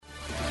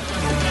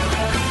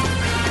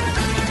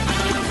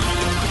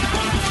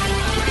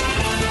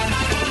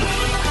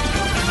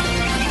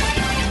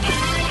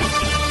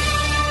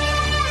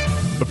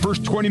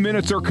20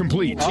 minutes are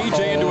complete.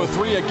 TJ into a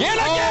three again.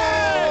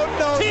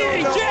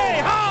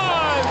 TJ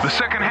Haws! The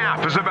second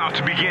half is about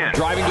to begin.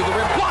 Driving to the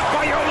rim, blocked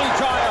by Yoli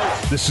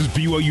Childs. This is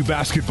BYU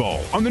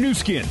basketball on the new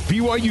skin,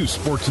 BYU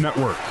Sports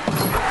Network.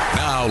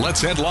 Now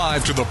let's head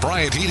live to the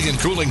Bryant Heating and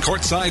Cooling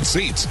courtside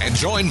seats and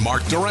join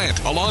Mark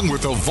Durant along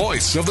with the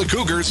voice of the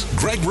Cougars,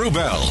 Greg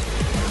Wrubell.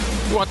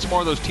 We want some more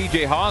of those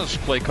TJ Haws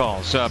play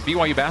calls.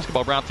 BYU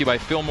basketball brought to you by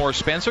Fillmore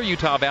Spencer,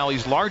 Utah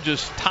Valley's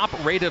largest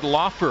top-rated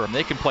law firm.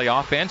 They can play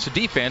offense,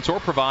 defense, or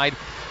provide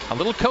a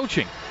little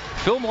coaching.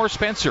 Fillmore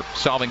Spencer,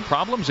 solving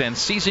problems and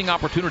seizing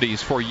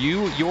opportunities for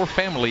you, your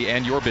family,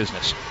 and your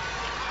business.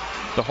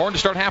 The horn to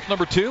start half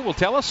number 2 will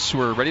tell us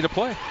we're ready to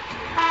play.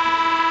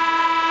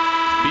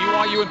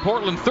 BYU in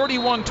Portland,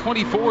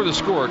 31-24 the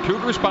score.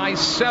 Cougars by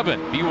 7.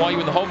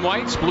 BYU in the home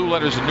whites, blue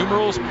letters and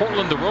numerals.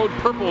 Portland the road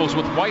purples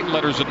with white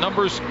letters and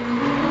numbers.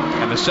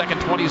 And the second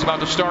 20 is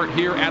about to start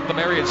here at the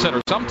Marriott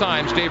Center.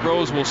 Sometimes Dave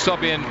Rose will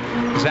sub in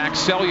Zach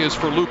Sellius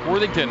for Luke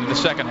Worthington in the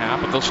second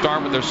half, but they'll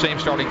start with their same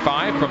starting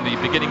 5 from the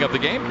beginning of the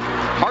game.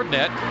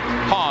 Hardnett,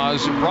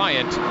 Haws,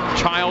 Bryant,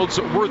 Childs,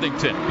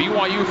 Worthington.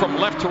 BYU from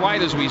left to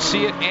right as we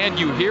see it and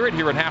you hear it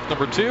here in half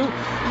number 2.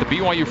 The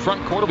BYU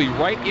front court will be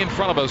right in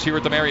front of us here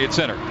at the Marriott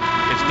Center.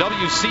 It's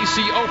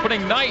WCC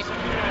opening night.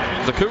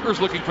 The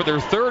Cougars looking for their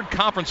 3rd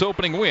conference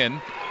opening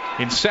win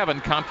in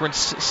 7 conference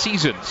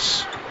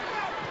seasons.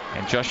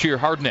 And Jahshire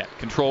Hardnett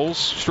controls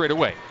straight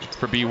away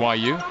for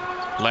BYU.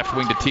 Left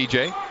wing to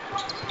TJ.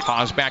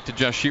 Haws back to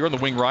Jahshire on the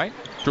wing right.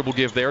 Dribble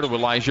give there to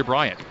Elijah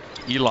Bryant.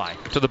 Eli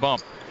to the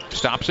bump.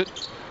 Stops it.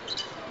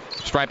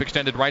 Stripe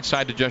extended right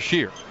side to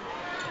Jahshire.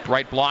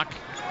 Right block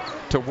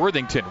to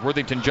Worthington.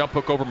 Worthington jump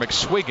hook over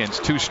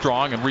McSwiggins. Too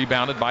strong and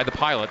rebounded by the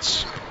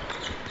Pilots.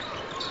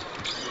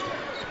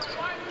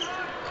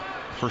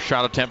 First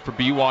shot attempt for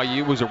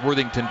BYU was a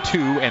Worthington 2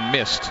 and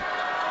missed.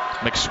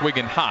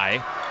 McSwiggan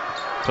high.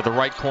 To the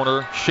right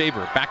corner,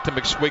 Shaver. Back to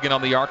McSwiggan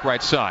on the arc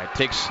right side.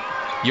 Takes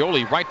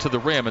Yoli right to the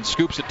rim and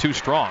scoops it too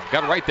strong.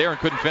 Got it right there and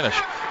couldn't finish.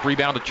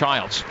 Rebound to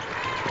Childs.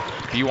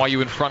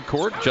 BYU in front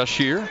court.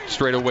 Jahshire.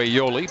 Straight away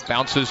Yoli.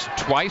 Bounces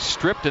twice,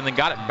 stripped, and then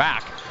got it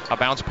back. A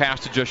bounce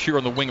pass to Jahshire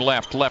on the wing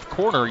left. Left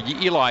corner,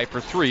 Eli for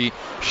 3.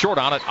 Short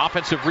on it.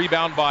 Offensive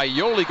rebound by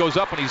Yoli. Goes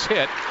up and he's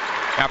hit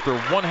after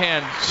one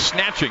hand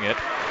snatching it.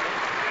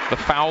 The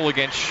foul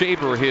against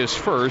Shaver, his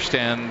first,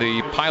 and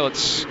the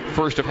Pilots'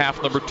 first of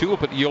half number 2 will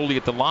put Yoli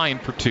at the line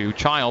for 2.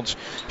 Childs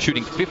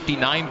shooting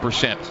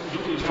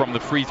 59% from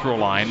the free throw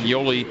line.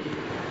 Yoli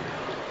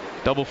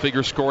double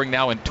figure scoring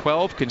now in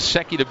 12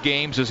 consecutive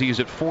games as he's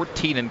at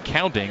 14 and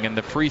counting, and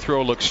the free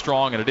throw looks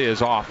strong, and it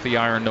is off the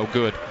iron, no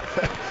good.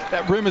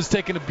 That rim is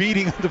taking a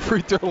beating on the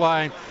free throw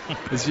line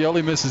as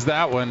Yoli misses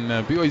that one.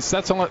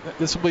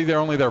 This will be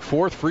only their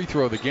 4th free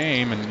throw of the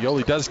game, and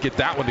Yoli does get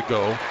that one to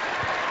go.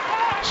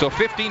 So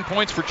 15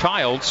 points for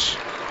Childs.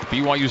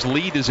 BYU's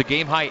lead is a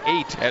game-high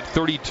 8 at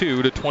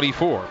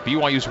 32-24.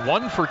 BYU's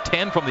 1 for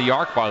 10 from the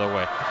arc, by the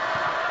way.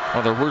 One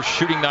of their worst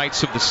shooting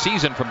nights of the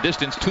season from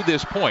distance to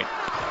this point.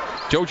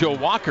 JoJo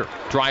Walker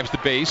drives the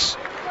base,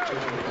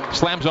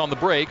 slams on the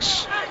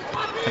brakes,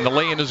 and the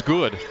lay-in is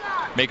good.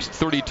 Makes it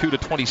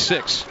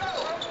 32-26.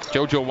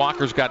 JoJo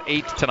Walker's got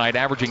 8 tonight,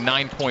 averaging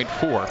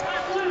 9.4.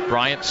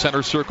 Bryant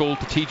center circle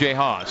to TJ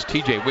Haws.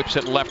 TJ whips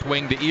it left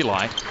wing to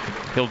Eli.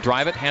 He'll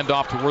drive it, hand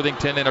off to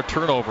Worthington, and a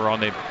turnover on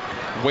the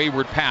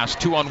wayward pass.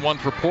 2-on-1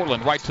 for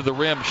Portland, right to the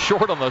rim.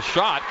 Short on the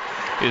shot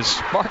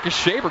is Marcus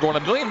Shaver, going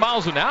a million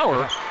miles an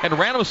hour and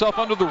ran himself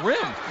under the rim.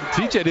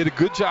 TJ did a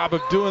good job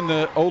of doing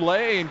the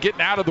Olay and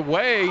getting out of the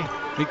way.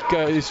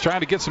 He's trying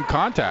to get some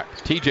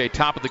contact. TJ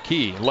top of the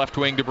key, left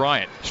wing to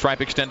Bryant.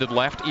 Stripe extended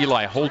left.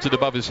 Eli holds it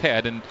above his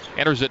head and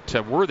enters it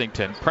to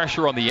Worthington.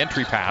 Pressure on the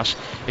entry pass.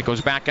 It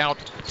goes back out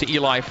to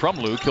Eli from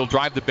Luke. He'll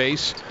drive the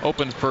base.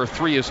 Open for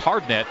 3 is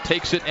Hardnett.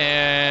 Takes it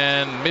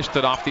and missed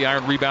it off the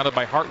iron. Rebounded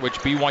by Hartwich.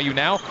 BYU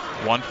now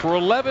 1 for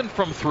 11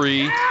 from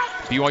 3.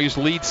 BYU's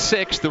lead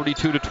 6,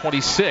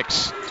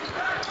 32-26.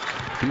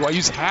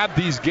 BYU's had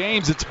these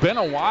games. It's been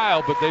a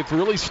while, but they've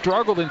really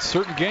struggled in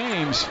certain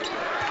games.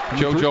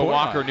 JoJo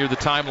Walker near the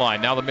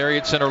timeline. Now the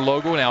Marriott Center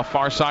logo. Now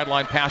far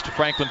sideline pass to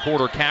Franklin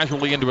Porter.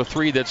 Casually into a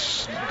 3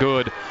 that's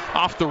good.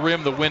 Off the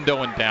rim, the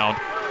window, and down.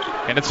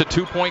 And it's a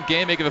 2-point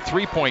game, make it a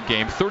 3-point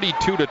game.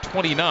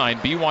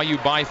 32-29.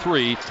 BYU by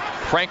 3.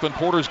 Franklin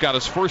Porter's got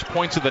his first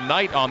points of the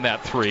night on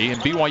that 3,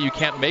 and BYU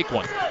can't make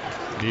one.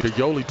 Need a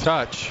Yoli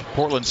touch.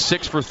 Portland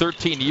 6 for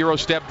 13. Euro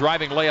step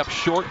driving layup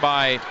short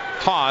by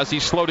Haws.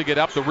 He's slow to get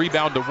up. The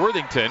rebound to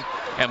Worthington.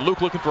 And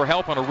Luke looking for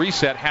help on a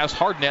reset. Has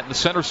Hardnett in the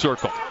center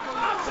circle.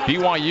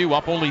 BYU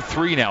up only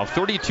 3 now.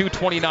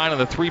 32-29 on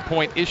the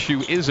 3-point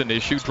issue is an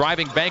issue.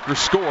 Driving banker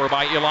score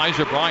by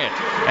Elijah Bryant.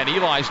 And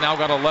Eli's now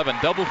got 11.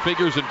 Double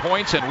figures in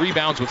points and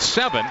rebounds with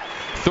 7.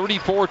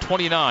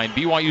 34-29.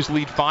 BYU's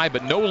lead 5,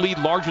 but no lead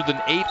larger than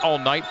 8 all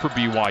night for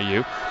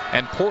BYU.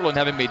 And Portland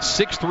having made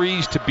 6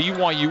 threes to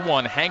BYU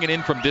 1, hanging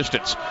in from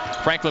distance.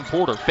 Franklin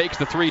Porter fakes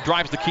the 3,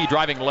 drives the key,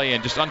 driving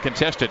lay-in, just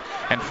uncontested.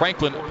 And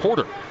Franklin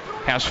Porter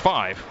has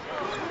 5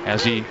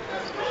 as he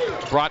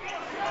brought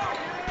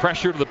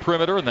pressure to the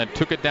perimeter and then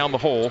took it down the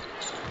hole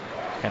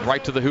and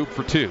right to the hoop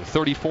for 2.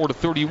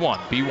 34-31.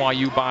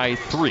 BYU by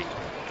 3.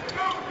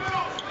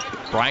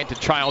 Bryant to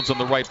Childs on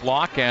the right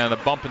block, and a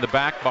bump in the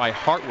back by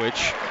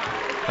Hartwich.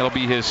 That'll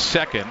be his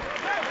second.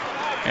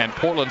 And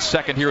Portland's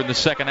second here in the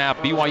second half.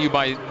 BYU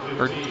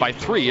by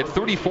 3 at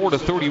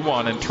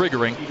 34-31 and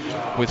triggering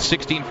with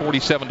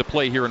 16:47 to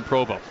play here in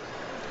Provo.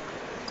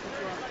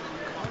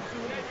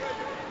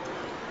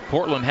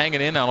 Portland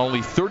hanging in on only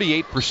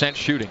 38%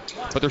 shooting,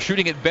 but they're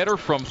shooting it better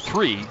from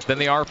 3 than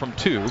they are from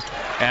 2.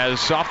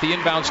 As off the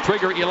inbounds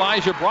trigger,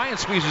 Elijah Bryant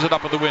squeezes it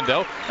up at the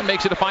window and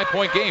makes it a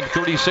 5-point game,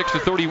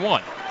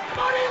 36-31.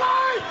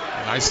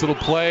 Nice little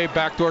play.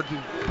 Backdoor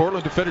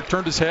Portland defender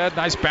turned his head.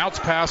 Nice bounce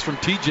pass from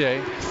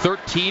TJ.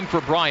 13 for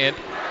Bryant,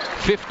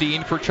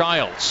 15 for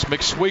Childs.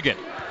 McSwiggan,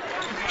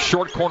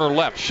 short corner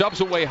left,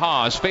 shoves away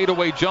Haas.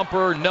 Fadeaway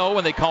jumper, no,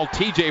 and they call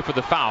TJ for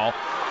the foul.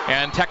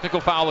 And technical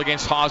foul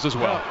against Haas as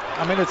well.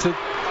 I mean, it's an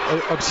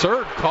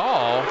absurd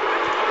call.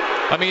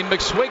 I mean,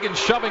 McSwiggan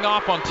shoving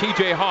off on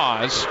TJ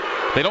Haas.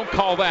 They don't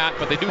call that,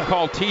 but they do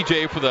call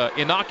TJ for the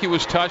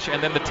innocuous touch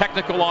and then the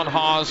technical on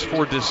Haas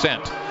for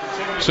dissent.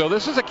 So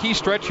this is a key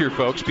stretch here,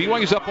 folks.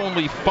 BYU's up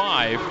only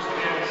 5,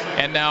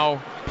 and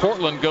now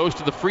Portland goes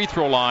to the free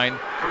throw line,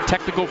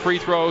 technical free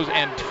throws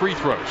and free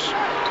throws.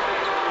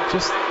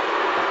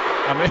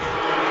 I mean,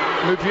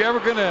 if you're ever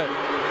going to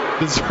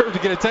deserve to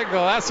get a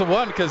technical, that's the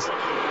one, because,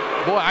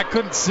 boy, I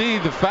couldn't see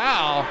the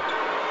foul.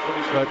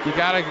 But you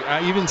got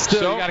to, even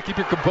still, you got to keep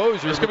your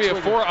composure. It's going to be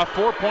a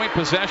 4-point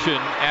possession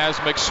as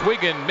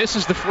McSwiggan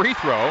misses the free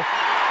throw.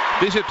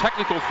 These are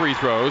technical free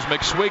throws.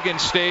 McSwiggan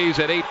stays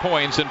at 8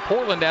 points, and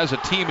Portland as a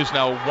team is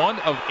now 1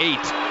 of 8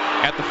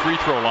 at the free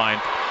throw line.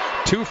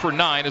 2 for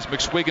 9 as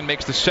McSwiggan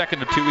makes the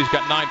second of 2. He's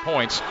got 9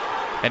 points.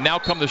 And now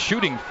come the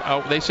shooting.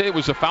 They say it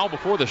was a foul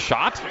before the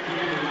shot.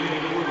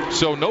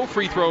 So no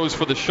free throws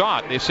for the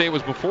shot. They say it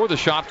was before the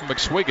shot from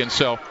McSwiggan.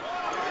 So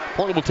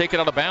Portland will take it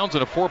out of bounds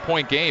in a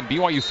 4-point game.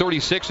 BYU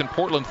 36 and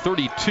Portland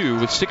 32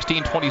 with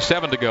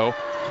 16:27 to go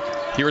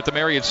here at the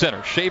Marriott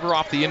Center. Shaver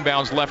off the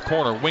inbounds left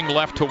corner. Wing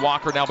left to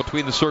Walker. Now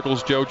between the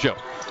circles, JoJo.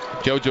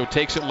 JoJo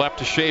takes it left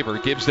to Shaver.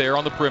 Gives there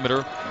on the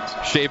perimeter.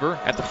 Shaver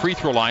at the free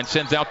throw line.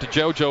 Sends out to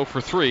JoJo for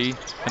 3.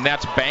 And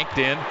that's banked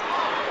in.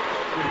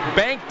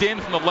 Banked in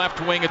from the left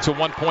wing. It's a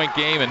 1-point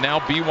game. And now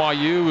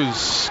BYU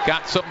has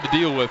got something to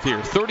deal with here.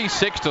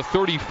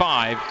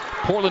 36-35.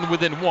 Portland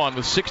within 1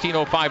 with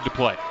 16:05 to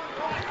play.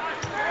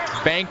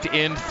 Banked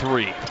in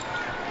 3.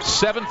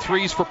 7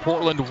 threes for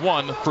Portland,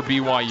 1 for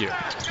BYU.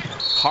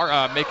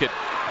 Make it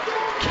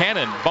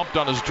Cannon bumped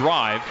on his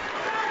drive.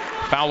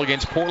 Foul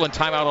against Portland.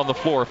 Timeout on the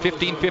floor.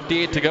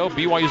 15:58 to go.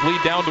 BYU's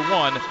lead down to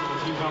 1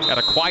 at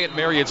a quiet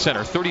Marriott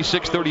Center.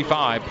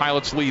 36-35.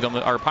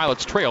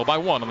 Pilots trail by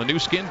 1 on the new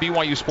skin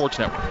BYU Sports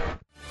Network.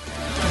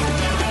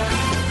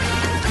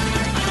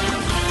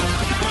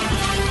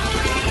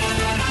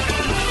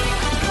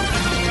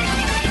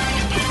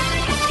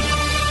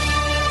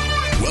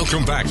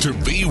 Welcome back to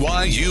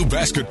BYU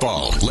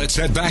basketball. Let's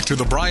head back to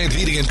the Bryant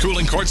Heating and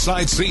Cooling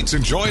courtside seats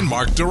and join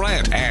Mark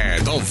Durrant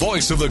and the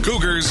voice of the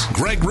Cougars,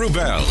 Greg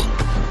Wrubell.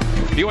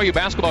 BYU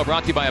basketball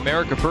brought to you by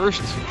America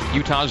First,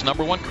 Utah's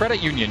 #1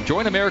 credit union.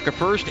 Join America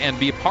First and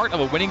be a part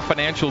of a winning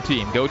financial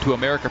team. Go to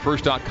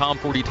americafirst.com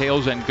for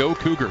details and go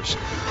Cougars.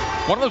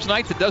 One of those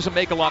nights that doesn't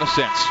make a lot of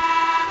sense.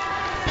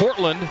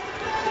 Portland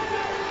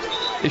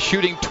is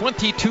shooting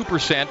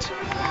 22%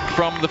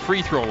 from the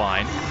free throw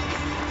line.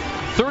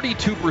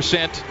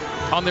 32%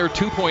 on their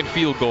 2-point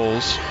field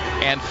goals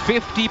and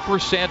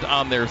 50%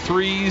 on their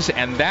threes,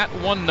 and that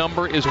one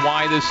number is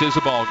why this is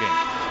a ball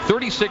game.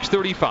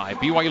 36-35.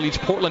 BYU leads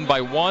Portland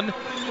by 1.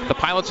 The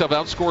Pilots have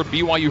outscored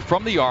BYU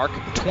from the arc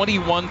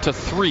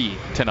 21-3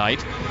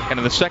 tonight. And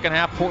in the second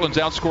half, Portland's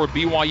outscored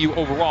BYU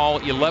overall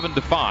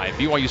 11-5.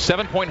 BYU's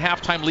 7-point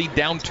halftime lead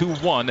down to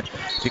 1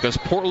 because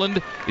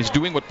Portland is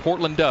doing what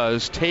Portland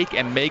does, take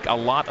and make a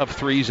lot of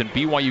threes, and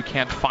BYU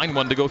can't find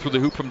one to go through the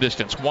hoop from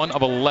distance. 1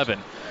 of 11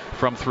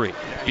 from 3.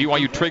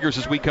 BYU triggers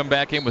as we come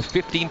back in with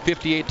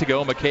 15:58 to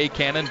go. McKay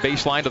Cannon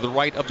baseline to the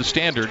right of the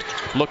standard.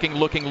 Looking,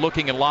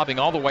 and lobbing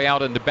all the way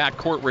out into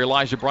backcourt where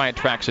Elijah Bryant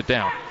tracks it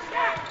down.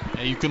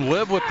 And you can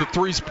live with the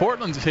threes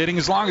Portland's hitting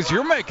as long as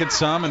you're making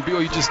some, and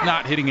BYU just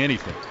not hitting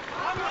anything.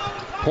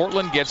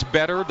 Portland gets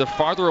better the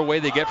farther away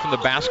they get from the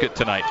basket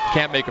tonight.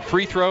 Can't make a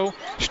free throw,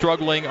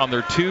 struggling on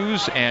their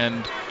 2s,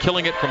 and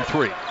killing it from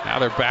 3. Now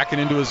they're backing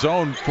into a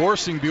zone,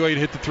 forcing BYU to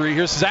hit the 3.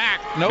 Here's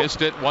Zach. Nope.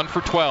 Missed it, 1 for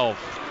 12.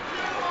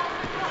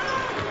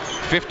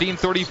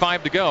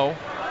 15:35 to go.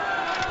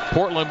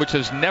 Portland, which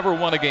has never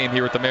won a game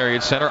here at the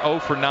Marriott Center, 0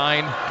 for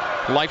 9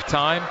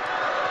 lifetime,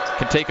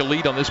 can take a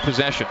lead on this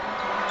possession.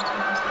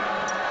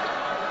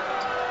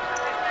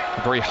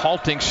 A very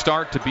halting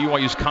start to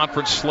BYU's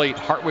conference slate.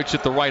 Hartwich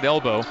at the right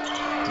elbow.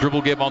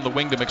 Dribble give on the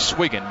wing to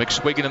McSwiggan.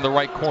 McSwiggan in the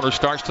right corner,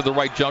 starts to the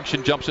right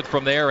junction, jumps it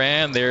from there,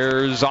 and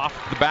there's off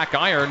the back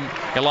iron.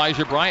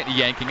 Elijah Bryant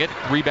yanking it.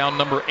 Rebound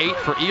number 8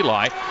 for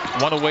Eli.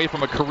 1 away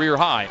from a career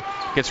high.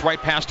 Gets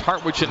right past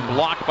Hartwich and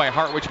blocked by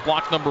Hartwich.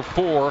 Block number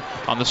 4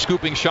 on the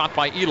scooping shot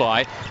by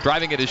Eli.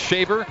 Driving it is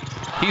Shaver.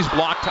 He's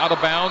blocked out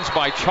of bounds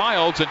by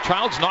Childs, and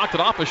Childs knocked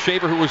it off of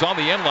Shaver, who was on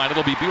the end line.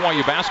 It'll be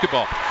BYU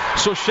basketball.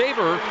 So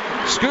Shaver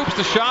scoops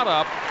the shot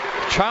up.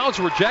 Childs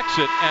rejects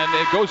it, and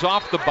it goes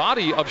off the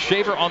body of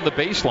Shaver on the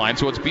baseline.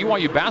 So it's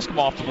BYU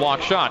basketball off the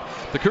block shot.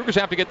 The Cougars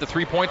have to get the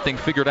three-point thing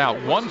figured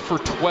out. 1 for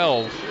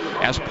 12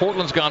 as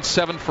Portland's gone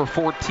 7 for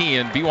 14,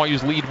 and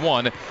BYU's lead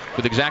 1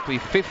 with exactly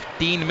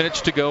 15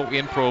 minutes to go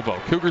in Provo.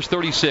 Cougars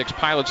 36,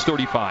 Pilots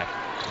 35.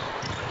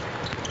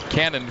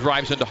 Cannon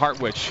drives into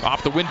Hartwich.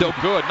 Off the window,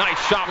 good. Nice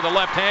shot with the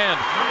left hand.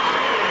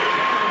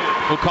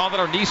 We'll call that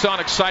our Nissan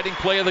exciting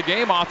play of the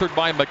game, authored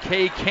by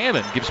McKay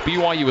Cannon. Gives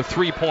BYU a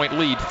 3-point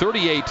lead,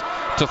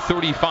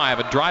 38-35.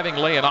 A driving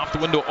lay-in off the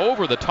window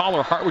over the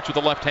taller Hartwich with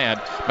the left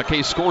hand.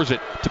 McKay scores it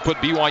to put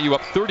BYU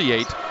up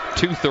 38-35.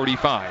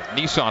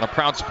 Nissan, a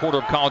proud supporter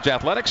of college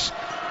athletics.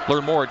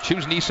 Learn more at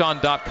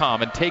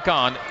choosenissan.com and take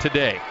on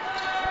today.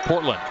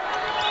 Portland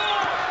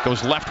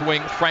goes left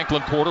wing,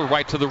 Franklin Porter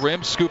right to the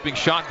rim, scooping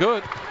shot,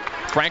 good.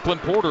 Franklin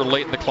Porter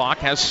late in the clock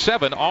has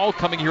 7, all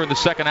coming here in the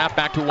second half,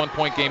 back to a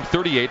 1-point game,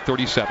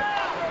 38-37.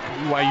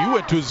 You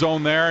went to a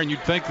zone there, and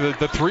you'd think that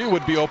the 3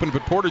 would be open,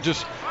 but Porter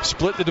just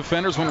split the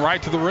defenders, went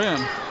right to the rim.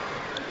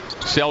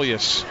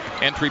 Sellius,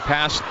 entry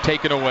pass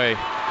taken away.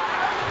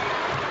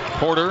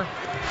 Porter,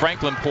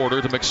 Franklin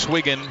Porter to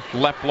McSwiggan,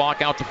 left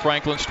block out to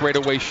Franklin, straight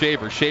away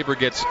Shaver. Shaver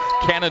gets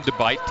Cannon to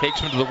bite, takes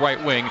him to the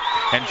right wing,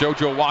 and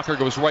JoJo Walker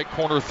goes right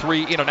corner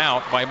 3 in and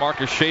out by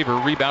Marcus Shaver,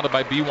 rebounded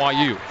by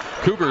BYU.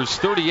 Cougars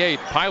 38,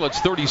 Pilots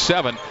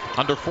 37,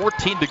 under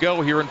 14 to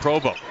go here in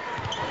Provo.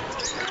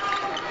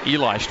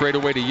 Eli straight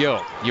away to Yo.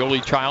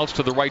 Yoli Childs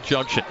to the right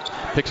junction.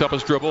 Picks up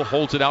his dribble,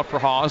 holds it out for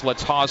Haws,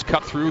 lets Haws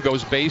cut through,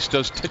 goes base,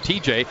 does to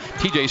TJ.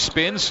 TJ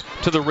spins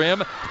to the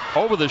rim,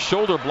 over the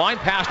shoulder, blind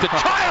pass to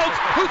Childs,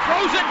 who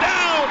throws it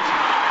down!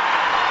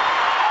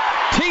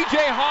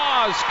 TJ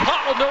Haws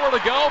caught with nowhere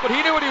to go, but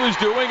he knew what he was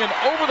doing, and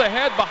over the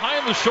head,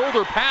 behind the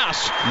shoulder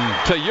pass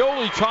to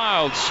Yoli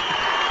Childs,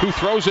 who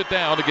throws it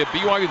down to give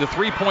BYU the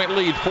 3-point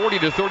lead,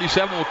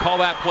 40-37. We'll call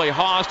that play.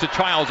 Haws to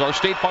Childs, our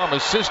State Farm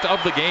assist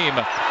of the game.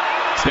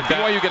 And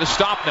BYU get a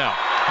stop now.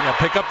 Yeah,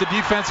 pick up the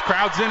defense,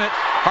 crowd's in it.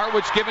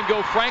 Hartwich give and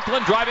go.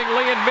 Franklin driving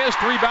lay and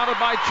missed, rebounded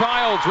by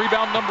Childs.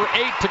 Rebound number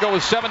 8 to go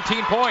with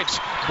 17 points.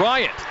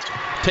 Bryant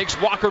takes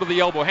Walker to the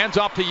elbow, hands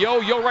off to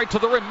Yo. Yo right to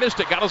the rim, missed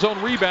it, got his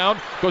own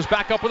rebound, goes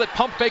back up with it,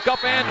 pump fake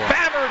up and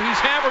hammered. He's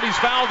hammered, he's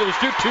fouled. He'll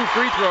shoot 2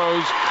 free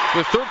throws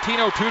with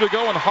 13:02 to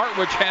go, and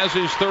Hartwich has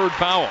his 3rd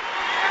foul.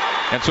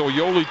 And so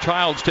Yoli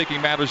Childs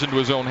taking matters into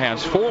his own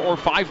hands. 4 or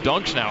 5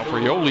 dunks now for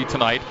Yoli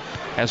tonight,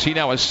 as he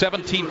now has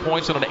 17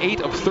 points on an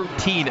 8 of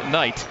 13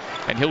 night.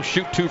 And he'll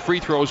shoot 2 free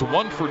throws,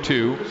 1 for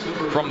 2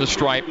 from the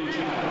stripe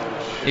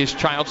is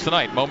Childs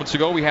tonight. Moments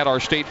ago, we had our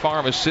State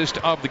Farm assist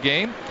of the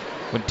game.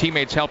 When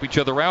teammates help each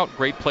other out,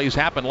 great plays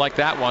happen like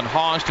that one.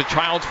 Haws to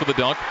Childs for the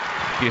dunk.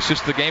 The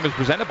assist of the game is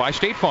presented by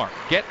State Farm.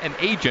 Get an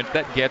agent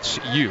that gets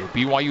you.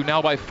 BYU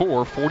now by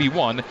 4,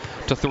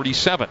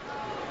 41-37.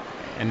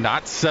 And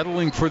not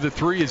settling for the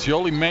 3 as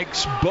Yoli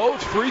makes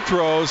both free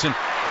throws. And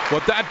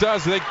what that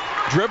does, they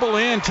dribble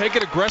in, take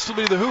it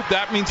aggressively to the hoop.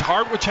 That means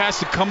Hartwich has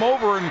to come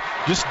over and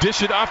just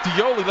dish it off to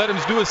Yoli, let him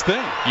do his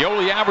thing.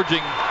 Yoli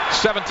averaging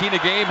 17 a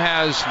game,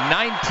 has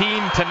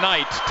 19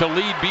 tonight to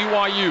lead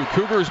BYU.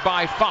 Cougars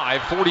by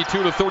 5,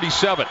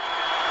 42-37.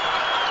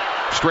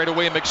 Straight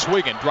away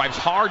McSwiggan drives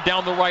hard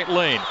down the right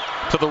lane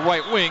to the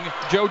right wing.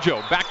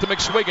 JoJo back to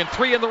McSwiggan,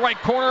 3 in the right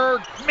corner,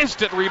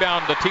 missed it,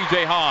 rebound to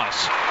TJ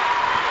Haws.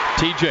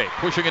 TJ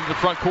pushing into the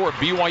front court.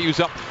 BYU's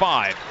up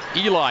 5.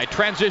 Eli,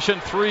 transition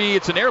 3.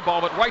 It's an air ball,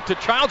 but right to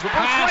Childs. With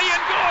pass. And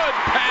good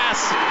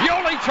pass.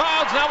 Yoli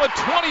Childs now with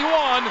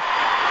 21.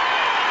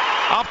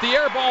 Off the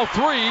air ball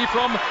 3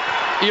 from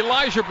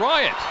Elijah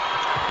Bryant.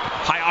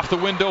 High off the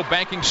window,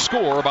 banking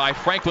score by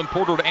Franklin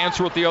Porter to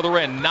answer at the other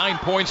end. 9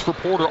 points for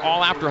Porter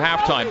all after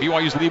halftime.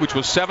 BYU's lead, which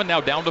was 7,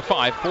 now down to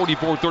 5,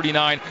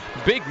 44-39.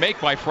 Big make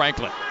by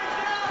Franklin.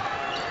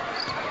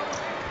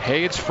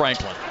 Hey, it's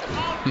Franklin.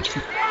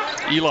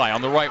 Eli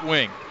on the right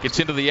wing, gets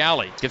into the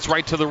alley, gets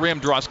right to the rim,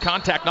 draws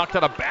contact, knocked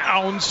out of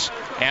bounds,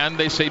 and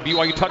they say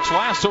BYU touched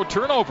last, so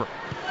turnover.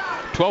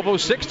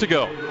 12:06 to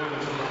go.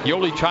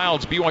 Yoli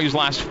Childs, BYU's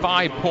last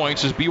 5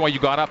 points as BYU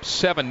got up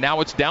 7.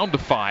 Now it's down to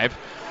 5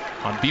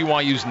 on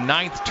BYU's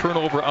 9th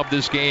turnover of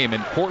this game.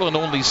 And Portland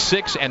only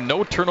 6 and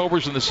no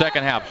turnovers in the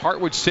second half.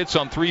 Hartwich sits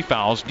on 3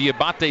 fouls.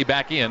 Diabate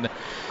back in.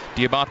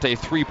 Diabate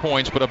 3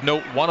 points, but of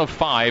note 1 of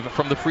 5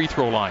 from the free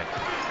throw line.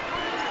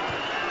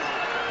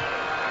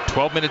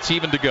 12 minutes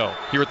even to go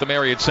here at the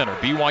Marriott Center.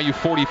 BYU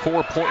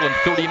 44, Portland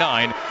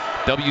 39.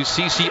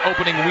 WCC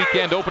opening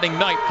weekend, opening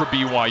night for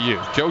BYU.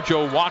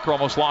 JoJo Walker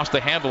almost lost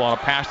the handle on a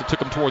pass that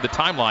took him toward the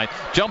timeline.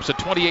 Jumps a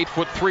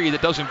 28-foot 3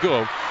 that doesn't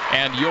go,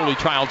 and Yoli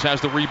Childs has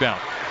the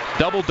rebound.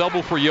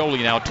 Double-double for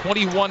Yoli now,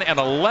 21 and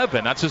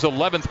 11. That's his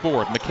 11th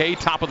board. McKay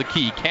top of the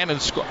key. Cannon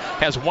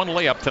has 1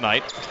 layup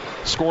tonight.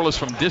 Scoreless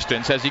from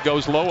distance as he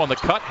goes low on the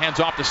cut. Hands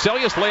off to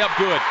Sellius. Layup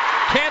good.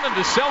 Cannon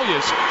to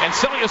Sellius. And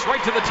Sellius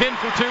right to the 10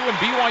 for 2. And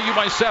BYU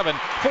by 7,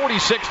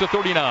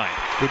 46-39.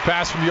 Good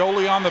pass from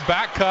Yoli on the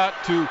back cut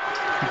to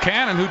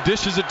Cannon, who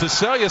dishes it to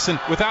Celius, and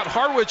without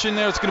Harwich in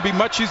there, it's going to be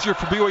much easier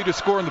for BYU to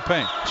score in the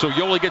paint. So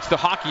Yoli gets the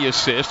hockey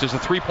assist as the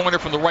three-pointer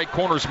from the right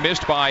corner is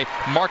missed by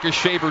Marcus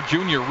Shaver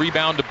Jr.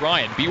 Rebound to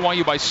Bryant.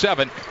 BYU by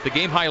 7. The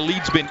game-high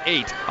lead's been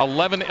 8.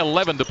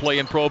 11-11 to play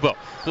in Provo.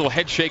 Little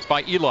head shake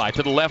by Eli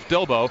to the left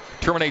elbow.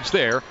 Terminates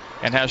there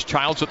and has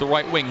Childs at the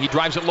right wing. He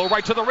drives it low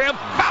right to the rim.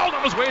 Fouled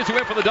on his way as he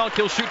went for the dunk.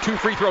 He'll shoot 2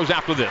 free throws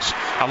after this.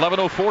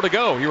 11:04 to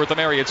go here at the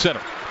Marriott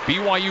Center.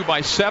 BYU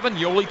by 7.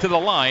 Yoli to the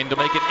line to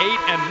make it 8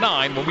 and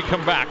 9 when we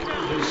come back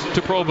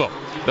to Provo.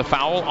 The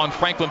foul on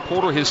Franklin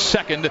Porter, his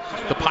second.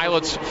 The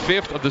Pilots'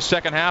 5th of the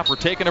second half. We're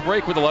taking a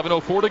break with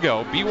 11:04 to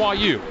go.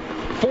 BYU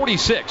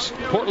 46,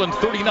 Portland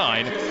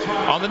 39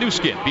 on the new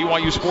skin,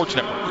 BYU Sports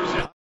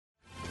Network.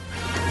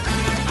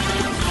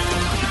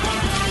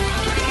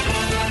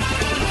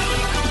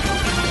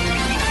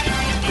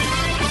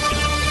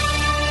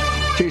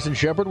 Jason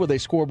Shepard with a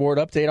scoreboard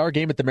update. Our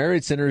game at the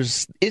Marriott Center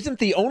isn't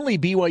the only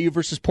BYU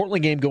versus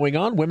Portland game going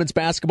on. Women's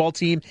basketball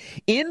team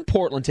in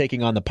Portland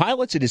taking on the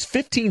Pilots. It is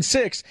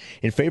 15-6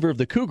 in favor of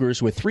the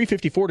Cougars with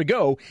 3:54 to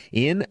go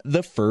in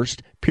the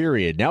first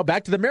period. Now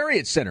back to the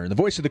Marriott Center. The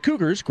voice of the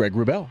Cougars, Greg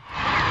Wrubell.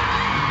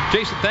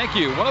 Jason, thank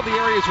you. One of the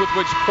areas with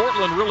which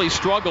Portland really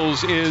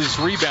struggles is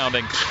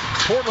rebounding.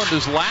 Portland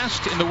is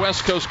last in the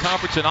West Coast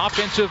Conference in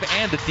offensive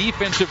and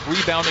defensive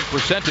rebounding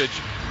percentage.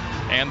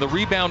 And the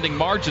rebounding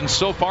margin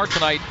so far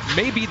tonight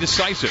may be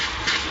decisive.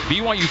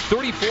 BYU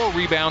 34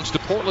 rebounds to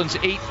Portland's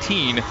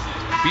 18.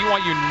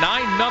 BYU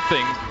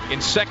 9-0 in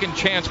second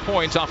chance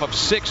points off of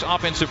 6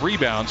 offensive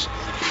rebounds.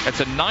 That's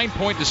a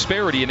 9-point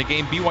disparity in a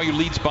game BYU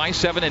leads by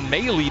 7 and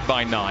may lead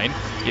by 9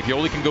 if you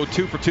only can go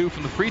 2 for 2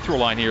 from the free throw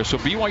line here. So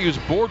BYU's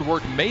board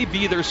work may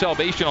be their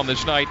salvation on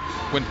this night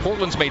when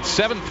Portland's made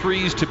 7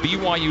 threes to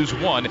BYU's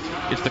 1.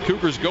 It's the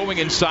Cougars going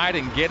inside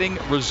and getting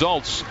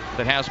results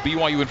that has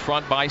BYU in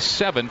front by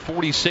 7,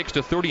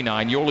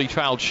 46-39. Yoli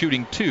Child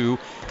shooting 2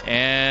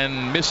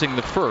 and missing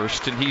the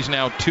first, and he's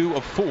now 2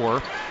 of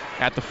 4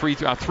 at the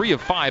 3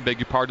 of 5, beg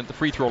your pardon, at the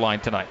free throw line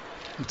tonight.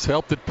 It's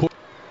helped that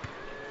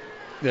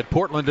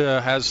Portland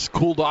has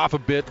cooled off a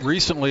bit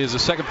recently as the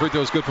second free throw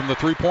is good from the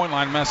three-point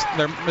line. Missed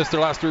their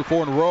last 3 or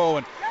 4 in a row,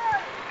 and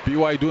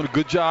BYU doing a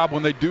good job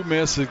when they do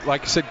miss.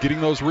 Like I said,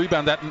 getting those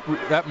rebounds.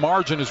 That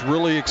margin is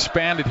really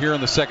expanded here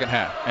in the second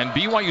half. And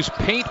BYU's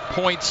paint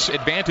points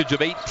advantage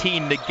of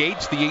 18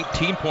 negates the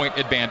 18-point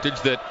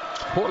advantage that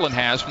Portland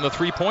has from the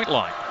three-point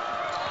line.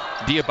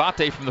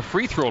 Diabate from the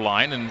free throw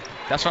line, and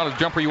that's not a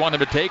jumper you want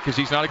him to take because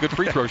he's not a good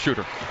free throw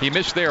shooter. He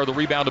missed there, the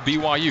rebound to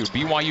BYU.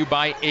 BYU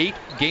by 8,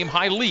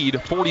 game-high lead,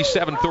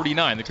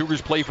 47-39. The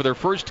Cougars play for their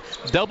first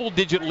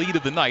double-digit lead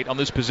of the night on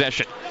this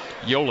possession.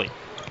 Yoli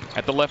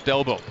at the left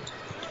elbow.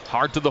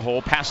 Hard to the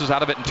hole, passes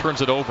out of it and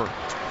turns it over.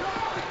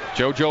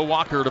 JoJo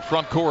Walker to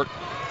front court.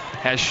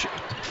 Has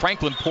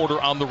Franklin Porter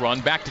on the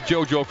run. Back to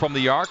JoJo from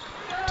the arc.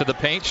 To the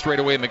paint, straight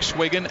away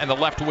McSwiggan, and the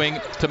left wing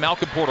to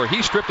Malcolm Porter.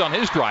 He stripped on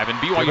his drive, and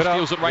BYU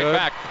steals it right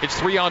back. It's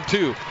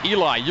 3-on-2.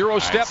 Eli, Euro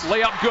step,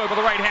 layup good with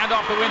the right hand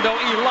off the window.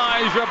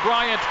 Elijah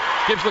Bryant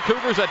gives the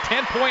Cougars a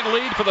 10-point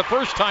lead for the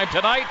first time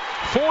tonight,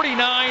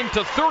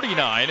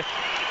 49-39.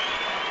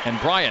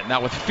 And Bryant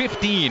now with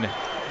 15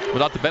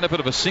 without the benefit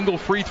of a single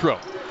free throw.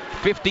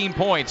 15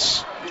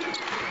 points.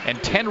 And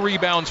 10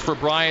 rebounds for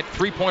Bryant.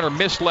 Three-pointer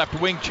missed left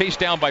wing, chased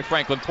down by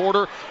Franklin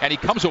Porter, and he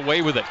comes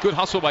away with it. Good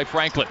hustle by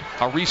Franklin.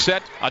 A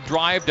reset, a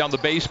drive down the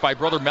base by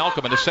brother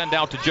Malcolm, and a send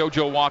out to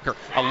JoJo Walker.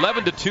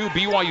 11-2,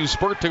 BYU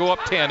spurt to go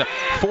up 10,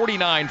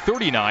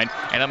 49-39,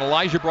 and an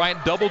Elijah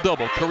Bryant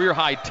double-double. Career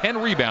high 10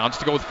 rebounds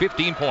to go with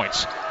 15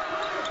 points.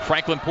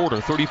 Franklin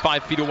Porter,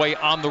 35 feet away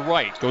on the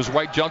right. Goes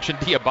right junction,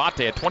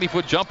 Diabate, a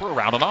 20-foot jumper,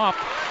 around and off.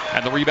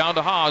 And the rebound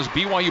to Haas.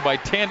 BYU by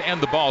 10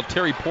 and the ball.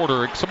 Terry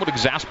Porter somewhat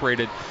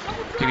exasperated,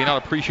 maybe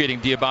not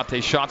appreciating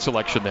Diabate's shot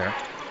selection there.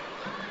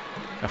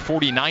 A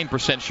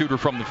 49% shooter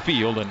from the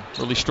field and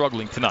really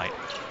struggling tonight.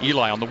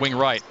 Eli on the wing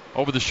right.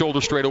 Over the shoulder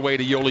straight away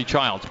to Yoli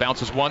Childs.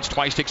 Bounces once,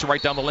 twice, takes it right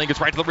down the lane.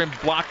 Gets right to the rim,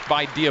 blocked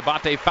by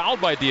Diabate,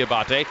 fouled by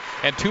Diabate.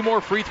 And 2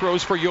 more free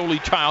throws for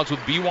Yoli Childs with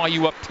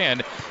BYU up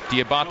 10.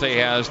 Diabate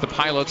has the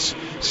Pilots'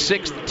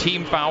 6th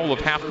team foul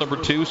of half number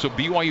 2. So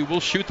BYU will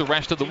shoot the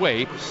rest of the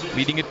way,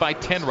 leading it by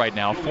 10 right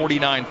now,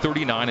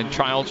 49-39. And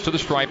Childs to the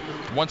stripe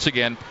once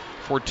again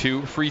for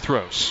 2 free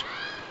throws.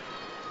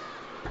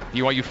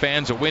 BYU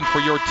fans, a win for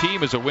your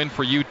team is a win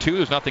for you too.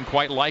 There's nothing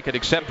quite like it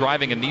except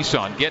driving a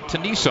Nissan. Get to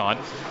Nissan,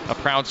 a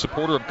proud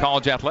supporter of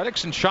college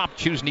athletics, and shop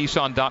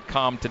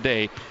ChooseNissan.com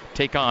today.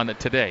 Take on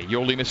today.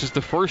 Yoli misses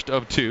the first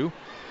of 2.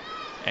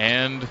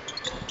 And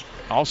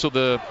also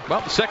the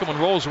second one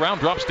rolls around,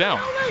 drops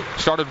down.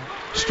 Started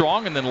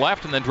strong and then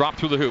left and then dropped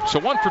through the hoop. So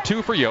 1 for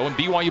 2 for Yo, and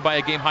BYU by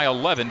a game high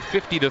 11,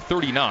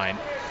 50-39.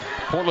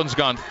 Portland's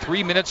gone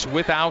 3 minutes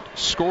without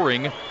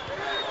scoring.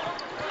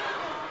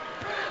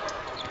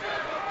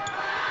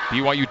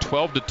 BYU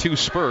 12-2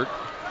 spurt.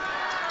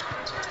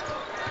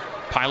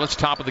 Pilots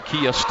top of the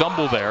key, a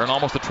stumble there, and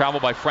almost a travel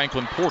by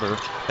Franklin Porter.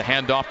 The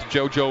handoff to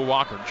JoJo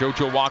Walker.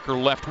 JoJo Walker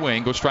left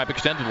wing, goes stripe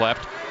extended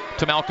left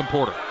to Malcolm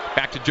Porter.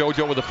 Back to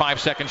JoJo with a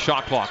 5-second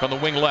shot clock. On the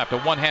wing left, a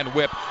one-hand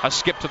whip, a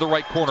skip to the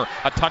right corner,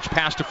 a touch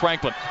pass to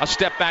Franklin, a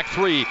step back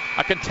three,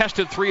 a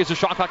contested three as the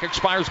shot clock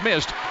expires,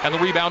 missed, and the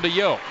rebound to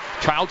Yo.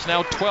 Childs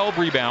now 12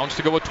 rebounds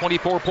to go with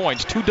 24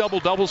 points. 2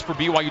 double-doubles for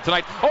BYU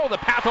tonight. Oh, the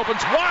path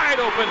opens wide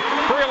open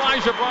for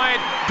Elijah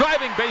Bryant.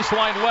 Driving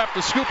baseline left,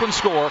 the scoop and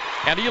score,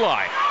 and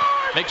Eli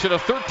makes it a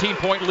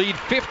 13-point lead,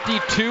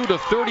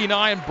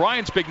 52-39.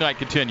 Bryant's big night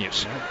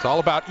continues. It's all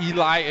about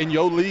Eli and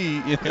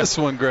Yoli in this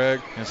one, Greg.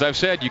 As I've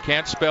said, you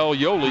can't spell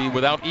Yoli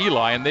without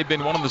Eli, and they've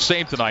been one and the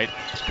same tonight.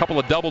 A couple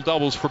of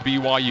double-doubles for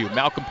BYU.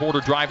 Malcolm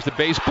Porter drives the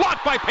base,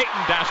 blocked by Peyton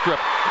Dastrup.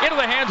 Into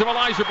the hands of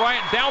Elijah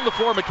Bryant, down the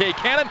floor, McKay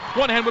Cannon.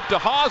 One-hand whip to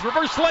Haas,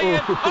 reverse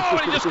lay-in. Oh,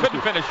 and he just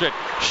couldn't finish it.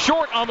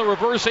 Short on the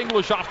reverse,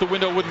 English off the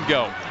window, wouldn't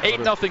go.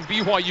 8-0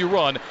 BYU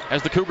run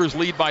as the Cougars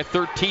lead by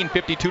 13,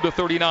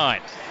 52-39.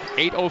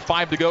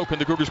 8:05 to go. Can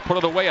the Cougars put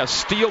it away? A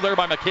steal there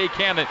by McKay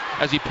Cannon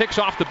as he picks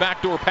off the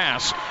backdoor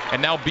pass.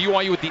 And now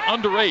BYU with the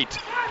under 8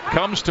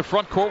 comes to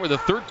front court with a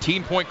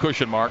 13-point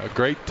cushion, Mark. A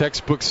great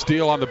textbook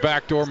steal on the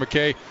backdoor.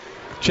 McKay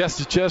chest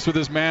to chest with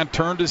his man,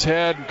 turned his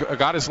head,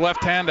 got his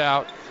left hand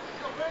out.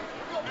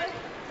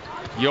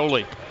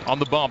 Yoli on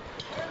the bump.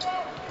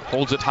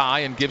 Holds it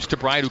high and gives to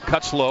Bryant, who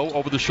cuts low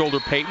over the shoulder.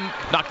 Peyton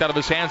knocked out of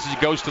his hands as he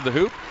goes to the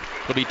hoop.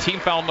 It'll be team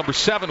foul number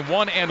 7,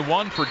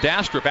 1-and-1 for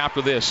Dastrup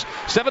after this.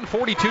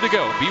 7:42 to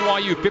go.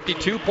 BYU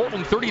 52,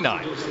 Portland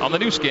 39 on the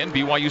new skin,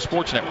 BYU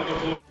Sports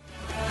Network.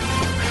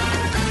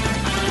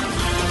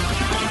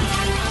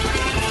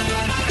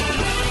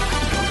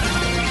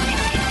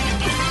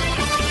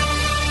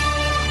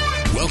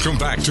 Welcome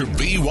back to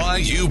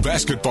BYU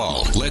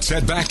basketball. Let's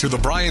head back to the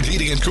Bryant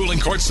Heating and Cooling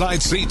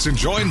courtside seats and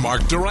join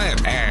Mark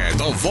Durant and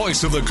the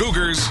voice of the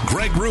Cougars,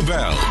 Greg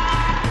Wrubell.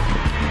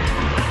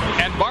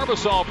 And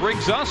Barbasol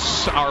brings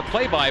us our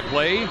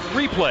play-by-play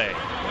replay.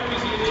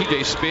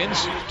 TJ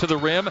spins to the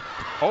rim,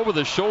 over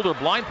the shoulder,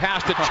 blind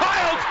pass to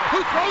Childs,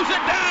 who throws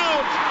it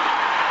down.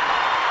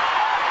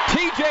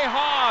 TJ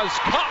Haas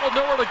caught with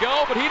nowhere to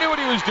go, but he knew what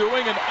he was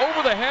doing, and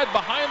over the head,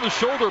 behind the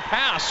shoulder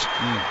pass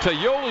to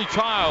Yoli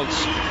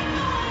Childs.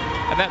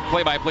 And that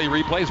play-by-play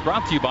replay is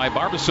brought to you by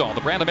Barbasol.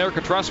 The brand America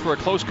trusts for a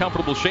close,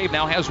 comfortable shave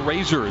now has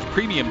razors,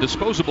 premium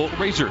disposable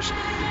razors.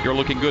 You're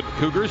looking good,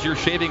 Cougars. You're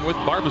shaving with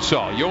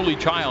Barbasol. Yoli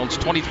Childs,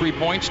 23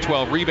 points,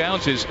 12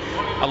 rebounds, his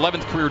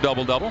 11th career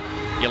double-double.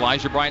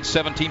 Elijah Bryant,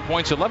 17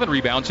 points, 11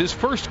 rebounds, his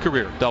first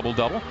career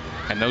double-double.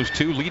 And those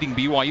two leading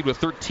BYU to a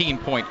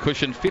 13-point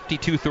cushion,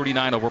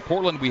 52-39 over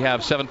Portland. We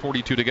have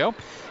 7:42 to go.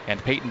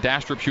 And Peyton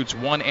Dastrup shoots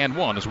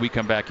 1-and-1 as we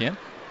come back in.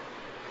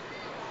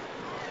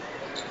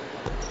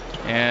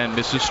 And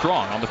misses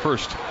strong on the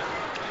first.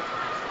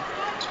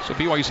 So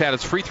BYU's had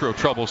its free throw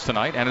troubles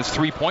tonight and its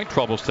three-point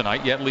troubles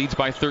tonight, yet leads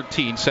by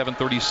 13,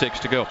 7:36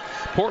 to go.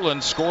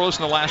 Portland scoreless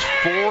in the last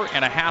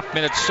 4.5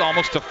 minutes,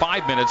 almost to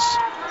 5 minutes.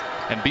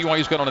 And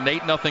BYU's got on an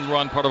 8-0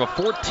 run, part of a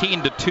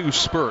 14-2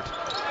 spurt.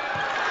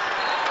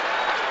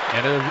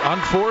 And an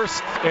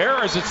unforced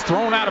error as it's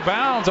thrown out of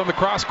bounds on the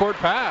cross-court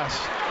pass.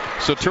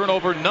 So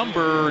turnover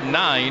number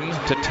 9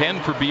 to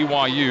 10 for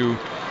BYU.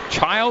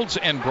 Childs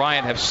and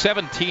Bryant have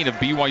 17 of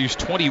BYU's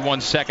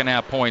 21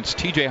 second-half points.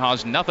 TJ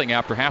Haas nothing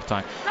after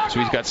halftime, so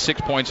he's got 6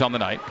 points on the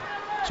night.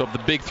 So of the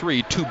big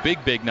three, 2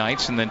 big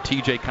nights, and then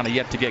TJ kind of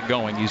yet to get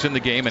going. He's in the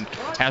game and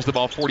has the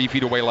ball 40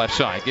 feet away left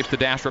side. Gives the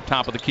Dastrup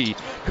top of the key.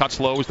 Cuts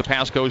low as the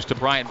pass goes to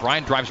Bryant.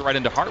 Bryant drives right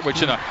into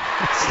Hartwich in a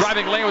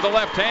driving lane with the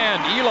left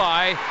hand.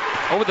 Eli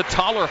over the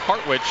taller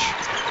Hartwich.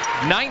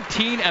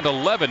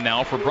 19-11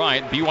 now for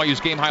Bryant. BYU's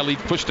game-high lead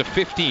pushed to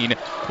 15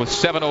 with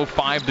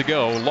 7:05 to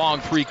go. Long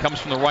three comes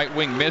from the right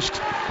wing,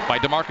 missed by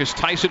DeMarcus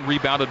Tyson,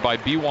 rebounded by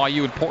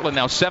BYU. And Portland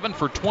now 7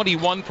 for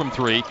 21 from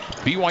three.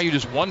 BYU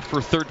just 1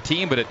 for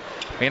 13, but it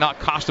may not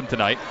cost them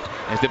tonight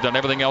as they've done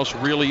everything else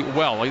really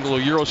well. A little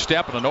Euro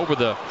step and an over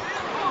the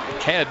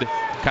head,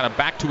 kind of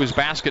back to his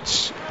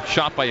baskets.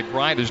 Shot by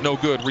Bryant is no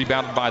good,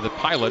 rebounded by the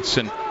Pilots.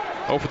 And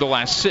over the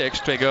last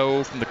 6, they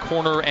go from the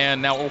corner,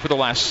 and now over the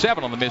last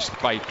 7 on the miss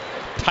by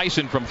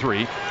Tyson from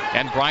three.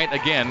 And Bryant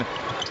again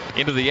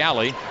into the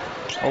alley.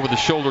 Over the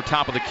shoulder,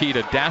 top of the key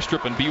to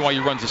Dastrup, and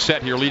BYU runs a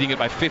set here, leading it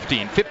by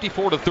 15.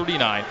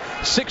 54-39,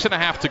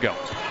 6.5 to go.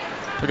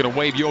 They're going to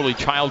wave Yoli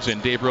Childs in,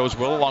 Dave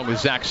Rosewell, along with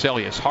Zach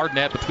Sellius. Hard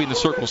net between the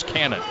circles,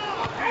 Cannon.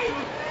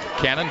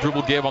 Cannon,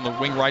 dribble give on the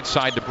wing right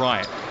side to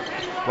Bryant.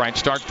 Bryant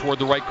starts toward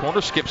the right corner,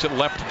 skips it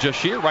left to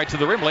Jashir, right to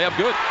the rim, layup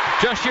good.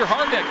 Jashir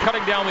Hardnett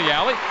cutting down the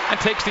alley and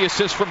takes the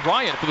assist from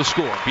Bryant for the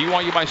score.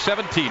 BYU by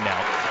 17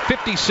 now,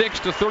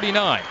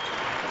 56-39.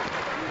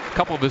 A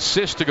couple of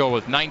assists to go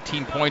with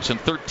 19 points and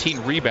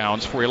 13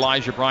 rebounds for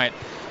Elijah Bryant.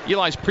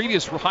 Eli's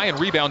previous high in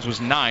rebounds was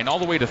 9, all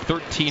the way to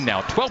 13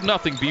 now.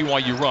 12-0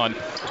 BYU run.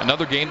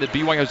 Another game that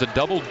BYU has a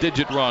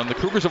double-digit run. The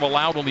Cougars have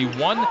allowed only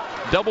one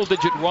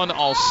double-digit run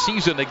all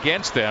season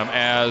against them,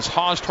 as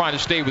Haas, trying to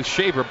stay with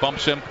Shaver,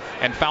 bumps him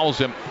and fouls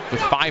him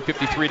with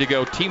 5:53 to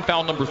go. Team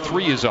foul number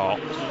 3 is all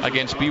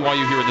against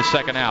BYU here in the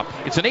second half.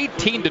 It's an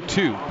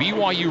 18-2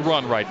 BYU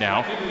run right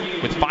now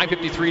with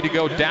 5:53 to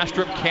go.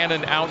 Dastrup,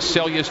 Cannon out,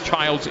 Sellius,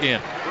 Childs in.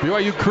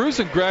 BYU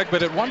cruising, Greg,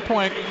 but at one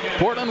point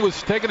Portland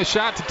was taking a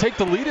shot to take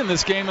the lead lead in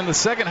this game in the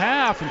second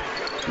half.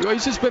 And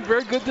he's just been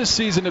very good this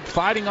season at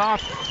fighting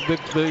off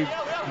the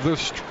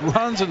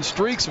runs and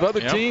streaks of other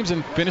teams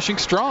and finishing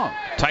strong.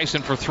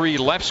 Tyson for three,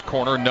 left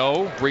corner,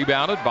 no.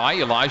 Rebounded by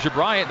Elijah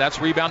Bryant. That's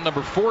rebound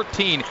number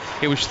 14.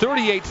 It was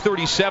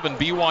 38-37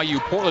 BYU.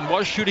 Portland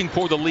was shooting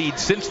for the lead.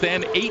 Since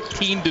then,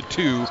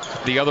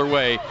 18-2 the other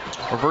way.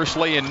 Reverse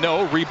lay-in,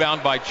 no.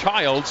 Rebound by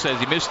Childs as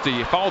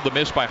he followed the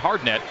miss by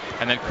Hardnett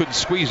and then couldn't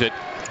squeeze it.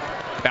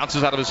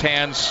 Bounces out of his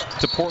hands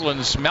to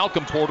Portland's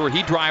Malcolm Porter.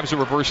 He drives a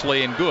reverse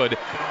lay-in, good,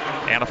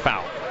 and a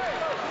foul.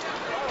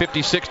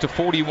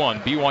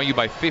 56-41. BYU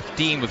by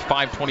 15 with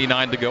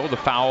 5:29 to go. The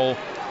foul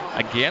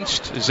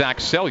against Zach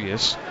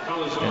Seljaas.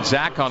 And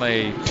Zach on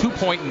a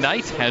 2-point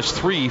night has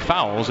 3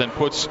 fouls and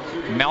puts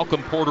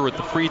Malcolm Porter at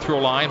the free throw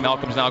line.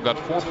 Malcolm's now got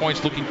 4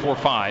 points, looking for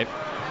 5.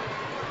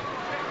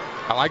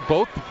 I like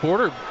both the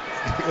Porter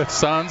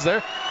sons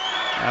there.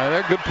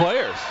 They're good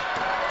players.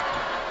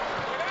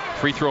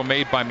 Free throw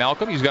made by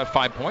Malcolm. He's got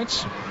 5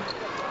 points,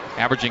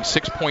 averaging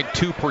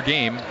 6.2 per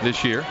game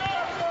this year.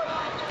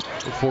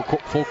 Full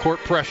court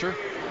pressure.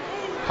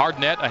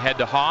 Hardnett ahead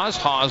to Haas.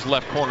 Haas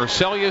left corner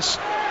Seljaas.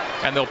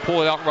 And they'll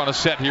pull it out and run a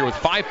set here with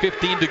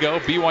 5:15 to go.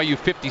 BYU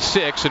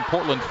 56 and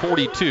Portland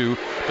 42.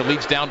 The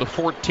lead's down to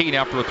 14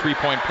 after a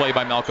 3-point play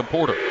by Malcolm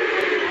Porter.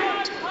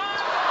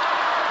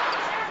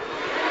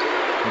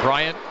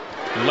 Bryant,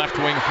 left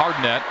wing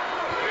Hardnett.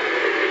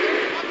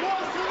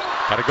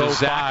 Got to go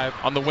Zach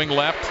 5 on the wing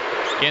left.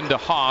 Into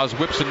Haas,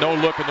 whips a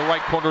no-look in the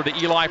right corner to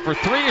Eli for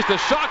 3 as the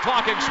shot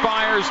clock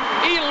expires.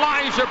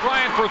 Elijah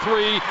Bryant for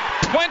 3.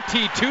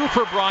 22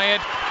 for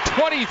Bryant,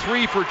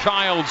 23 for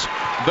Childs.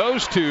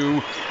 Those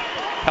two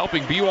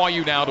helping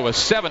BYU now to a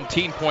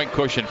 17-point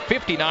cushion,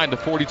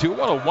 59-42.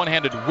 What a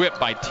one-handed whip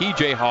by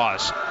TJ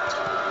Haas.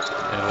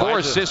 4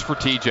 assists for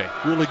TJ.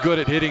 Really good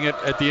at hitting it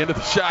at the end of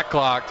the shot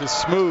clock,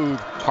 just smooth.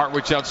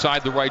 Hartwich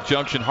outside the right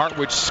junction.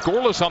 Hartwich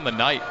scoreless on the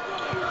night,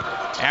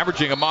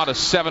 averaging a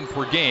modest 7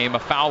 per game. A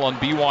foul on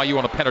BYU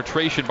on a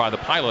penetration by the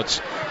Pilots.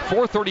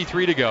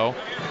 4:33 to go,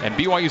 and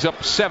BYU's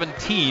up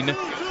 17.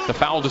 The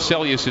foul to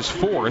Seljaas is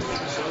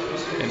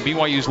 4th, and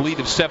BYU's lead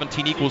of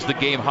 17 equals the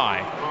game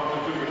high.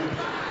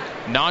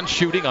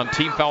 Non-shooting on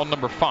team foul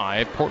number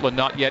 5. Portland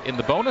not yet in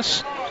the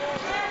bonus.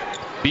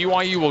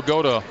 BYU will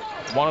go to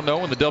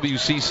 1-0 in the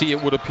WCC,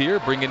 it would appear,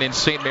 bringing in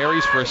St.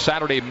 Mary's for a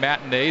Saturday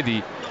matinee.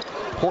 The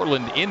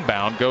Portland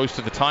inbound goes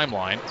to the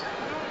timeline.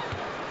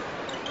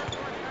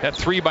 That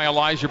 3 by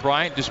Elijah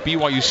Bryant, just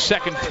BYU's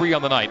second 3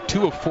 on the night,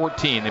 2 of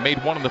 14. They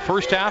made 1 in the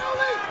first half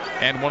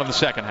and 1 in the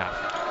second half.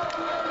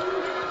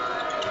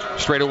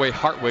 Straight away,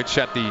 Hartwich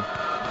at the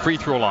free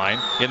throw line.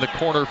 In the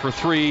corner for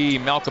 3,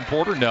 Malcolm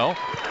Porter, no.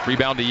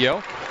 Rebound to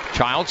Yo.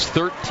 Childs,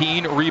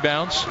 13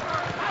 rebounds.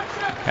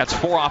 That's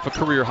 4 off a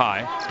career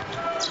high.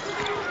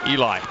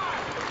 Eli,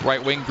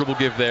 right wing dribble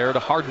give there to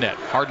Hardnett.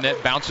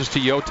 Hardnett bounces to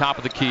Yo, top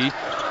of the key.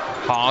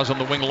 Haas on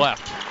the wing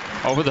left.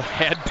 Over the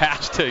head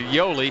pass to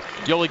Yoli.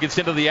 Yoli gets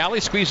into the alley,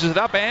 squeezes it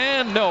up,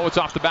 and no, it's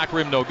off the back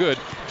rim, no good.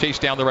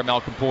 Chased down there by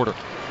Malcolm Porter.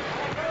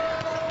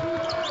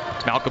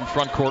 Malcolm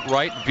front court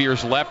right,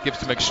 veers left, gives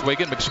to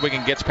McSwiggan.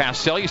 McSwiggan gets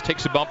past Seljaas,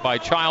 takes a bump by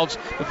Childs.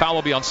 The foul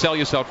will be on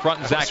Seljaas out front,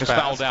 and Zach is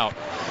fouled out.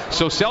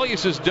 So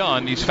Seljaas is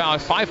done. He's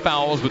fouled 5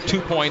 fouls with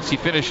 2 points. He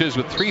finishes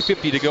with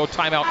 3:50 to go.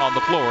 Timeout on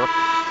the floor.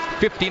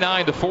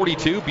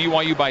 59-42.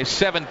 BYU by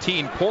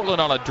 17. Portland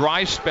on a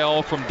dry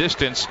spell from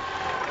distance.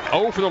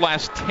 0 for the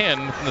last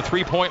 10 from the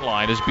 3-point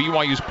line as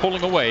BYU's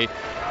pulling away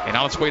and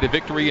on its way to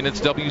victory in its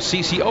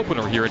WCC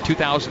opener here in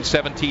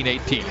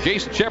 2017-18.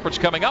 Jason Shepard's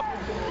coming up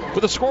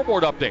with a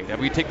scoreboard update. And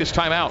we take this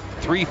time out.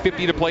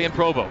 3:50 to play in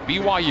Provo.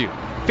 BYU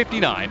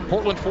 59,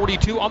 Portland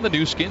 42 on the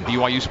new skin,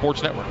 BYU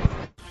Sports Network.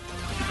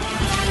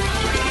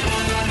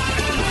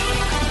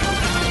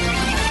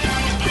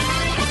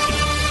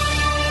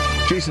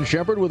 Jason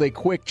Shepard with a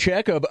quick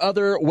check of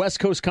other West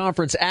Coast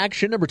Conference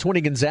action. Number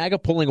 20 Gonzaga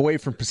pulling away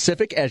from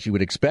Pacific, as you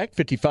would expect,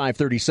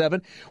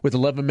 55-37 with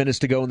 11 minutes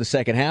to go in the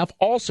second half.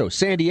 Also,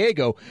 San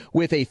Diego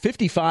with a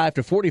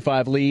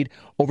 55-45 lead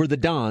over the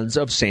Dons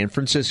of San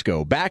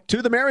Francisco. Back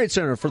to the Marriott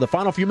Center for the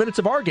final few minutes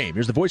of our game.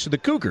 Here's the voice of the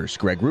Cougars,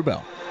 Greg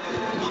Wrubell.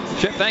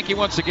 Chip, thank you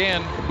once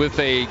again. With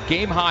a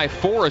game-high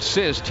 4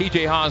 assists,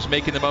 TJ Haas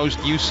making the most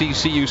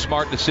UCCU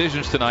smart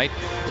decisions tonight.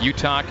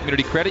 Utah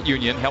Community Credit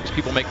Union helps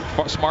people make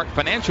smart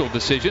financial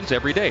decisions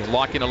every day.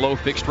 Lock in a low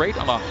fixed rate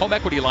on a home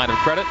equity line of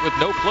credit with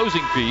no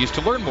closing fees.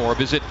 To learn more,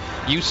 visit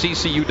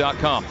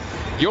uccu.com.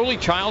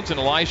 Yoli Childs and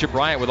Elijah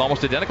Bryant with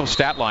almost identical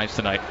stat lines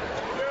tonight.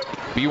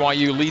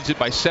 BYU leads it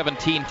by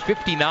 17,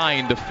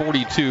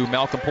 59-42.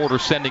 Malcolm Porter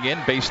sending in,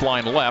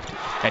 baseline left,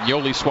 and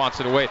Yoli swats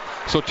it away.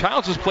 So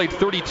Childs has played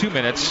 32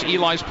 minutes.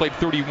 Eli's played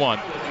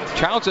 31.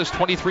 Childs has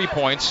 23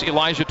 points.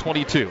 Elijah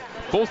 22.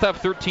 Both have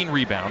 13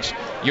 rebounds.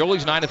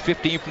 Yoli's 9 of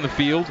 15 from the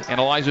field, and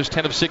Elijah's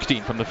 10 of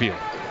 16 from the field.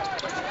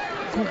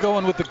 I'm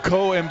going with the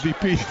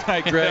co-MVP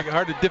tonight, Greg.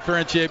 Hard to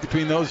differentiate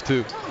between those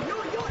two.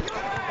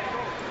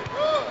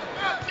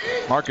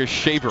 Marcus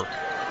Shaver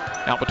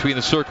out between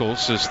the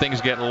circles as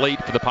things get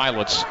late for the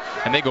Pilots,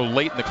 and they go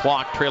late in the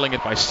clock, trailing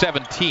it by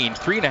 17.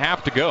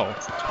 3.5 to go.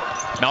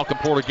 Malcolm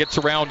Porter gets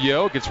around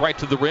Yo, gets right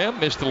to the rim,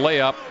 missed the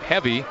layup,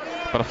 heavy,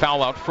 but a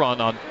foul out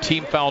front on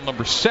team foul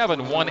number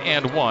 7,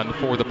 1-1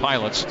 for the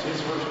Pilots.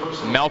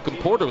 Malcolm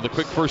Porter with a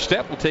quick first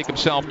step will take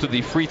himself to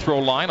the free throw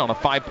line on a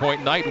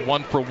 5-point night,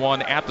 1 for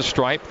 1 at the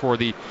stripe for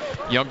the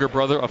younger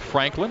brother of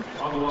Franklin,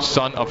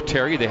 son of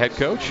Terry, the head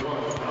coach.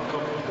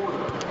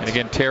 And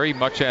again, Terry,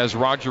 much as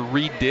Roger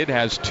Reed did,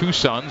 has 2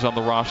 sons on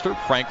the roster,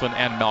 Franklin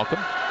and Malcolm,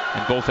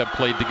 and both have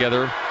played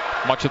together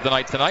much of the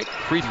night tonight.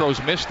 Free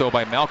throws missed, though,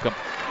 by Malcolm.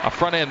 A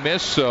front-end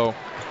miss, so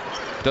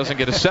doesn't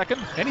get a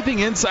second. Anything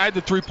inside the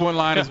three-point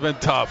line has been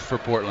tough for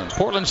Portland.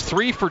 Portland's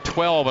 3 for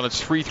 12 on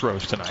its free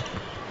throws tonight.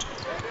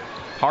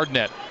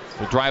 Hardnett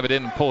will drive it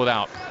in and pull it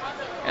out.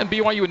 And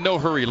BYU in no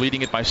hurry,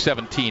 leading it by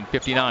 17,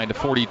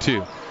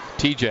 59-42.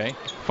 TJ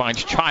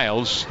finds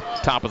Childs,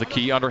 top of the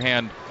key,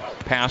 underhand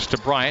pass to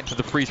Bryant to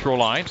the free throw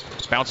line.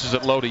 Bounces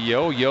it low to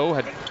Yo. Yo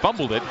had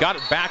fumbled it, got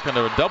it back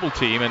under a double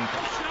team, and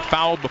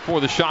fouled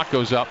before the shot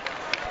goes up.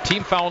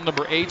 Team foul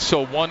number 8,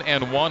 so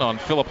 1-1 on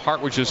Philip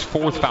Hartwich's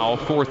 4th foul,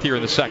 4th here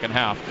in the second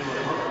half.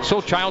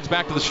 So Childs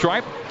back to the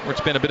stripe, where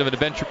it's been a bit of an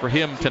adventure for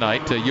him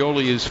tonight.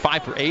 Yoli is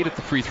 5 for 8 at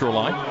the free throw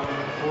line.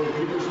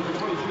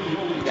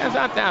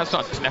 Yeah, that's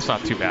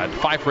not too bad.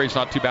 5 for 8 is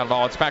not too bad at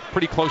all. It's back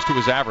pretty close to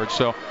his average,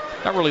 so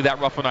not really that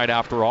rough a night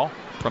after all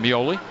from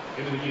Yoli.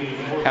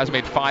 Has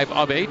made 5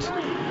 of 8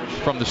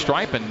 from the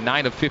stripe and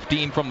 9 of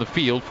 15 from the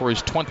field for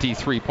his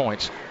 23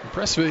 points.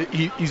 Impressive.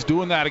 He's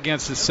doing that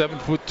against a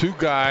 7'2"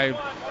 guy.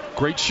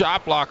 Great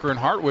shot blocker in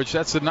Hartwich.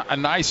 That's a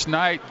nice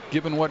night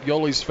given what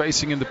Yoli's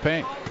facing in the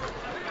paint.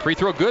 Free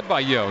throw good by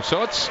Yo.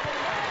 So it's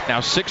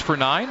now 6 for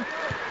 9.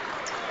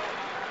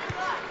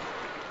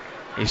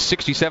 A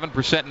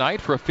 67%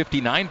 night for a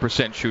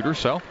 59% shooter.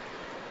 So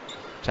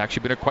it's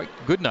actually been a quite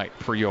good night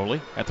for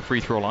Yoli at the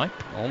free throw line.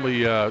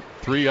 Only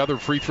 3 other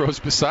free throws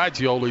besides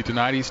Yoli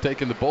tonight. He's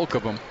taken the bulk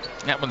of them.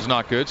 That one's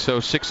not good. So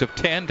 6 of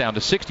 10 down to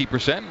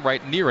 60%.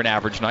 Right near an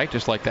average night,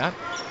 just like that.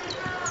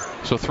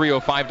 So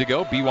 3:05 to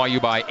go.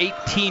 BYU by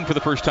 18 for the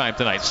first time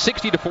tonight.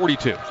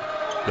 60-42.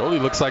 Yoli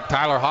looks like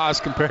Tyler Haas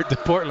compared to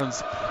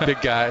Portland's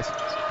big guys.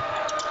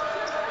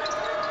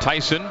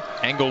 Tyson,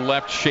 angle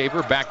left,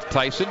 Shaver, back to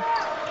Tyson.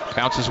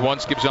 Bounces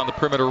once, gives on the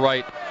perimeter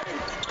right.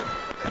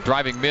 A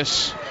driving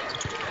miss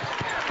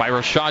by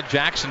Rashad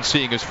Jackson,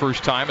 seeing his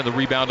first time, and the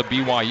rebound of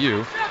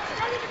BYU.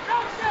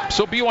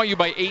 So BYU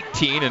by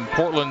 18, and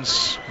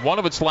Portland's one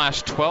of its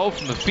last 12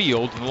 from the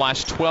field in the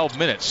last 12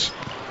 minutes.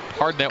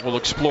 Hardnett will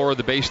explore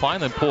the baseline,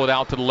 then pull it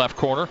out to the left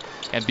corner,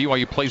 and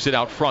BYU plays it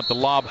out front. The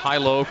lob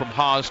high-low from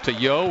Haas to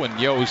Yo, and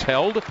Yo is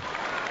held.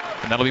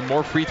 And that'll be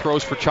more free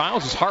throws for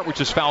Childs as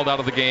Hartwich is fouled out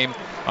of the game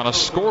on a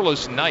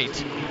scoreless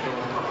night.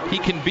 He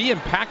can be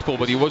impactful,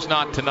 but he was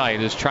not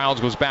tonight as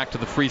Childs goes back to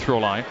the free throw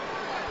line.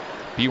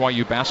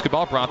 BYU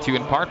basketball brought to you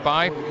in part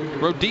by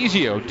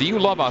Rodizio. Do you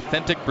love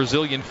authentic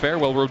Brazilian fare?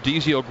 Well,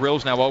 Rodizio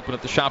Grill's now open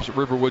at the shops at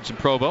Riverwoods and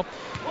Provo.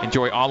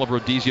 Enjoy all of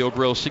Rodizio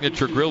Grill's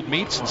signature grilled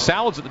meats and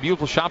salads at the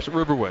beautiful shops at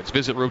Riverwoods.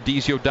 Visit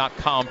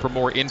rodizio.com for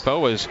more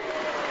info as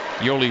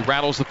Yoli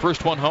rattles the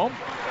first one home.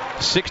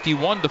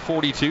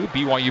 61-42,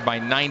 BYU by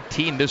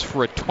 19. This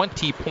for a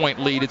 20-point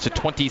lead. It's a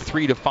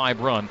 23-5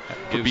 run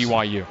for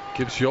BYU.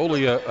 Gives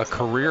Yoli a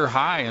career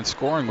high in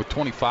scoring with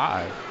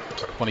 25,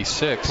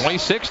 26.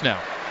 26 now.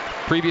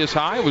 Previous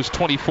high was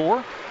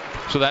 24,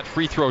 so that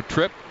free throw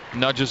trip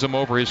nudges him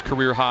over his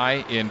career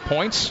high in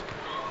points.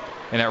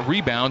 And at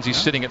rebounds, he's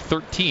sitting at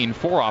 13,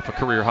 4 off a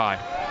career high.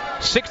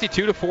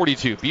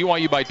 62-42,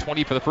 BYU by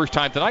 20 for the first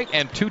time tonight,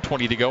 and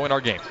 2:20 to go in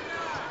our game.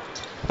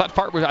 I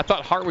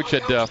thought Hartwich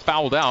had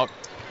fouled out,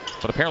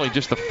 but apparently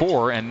just the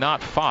 4 and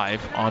not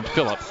 5 on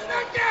Phillip.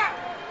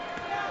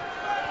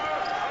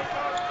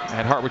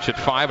 And Hartwich at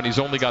 5, and he's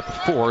only got the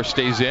 4.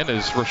 Stays in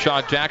as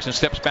Rashad Jackson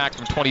steps back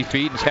from 20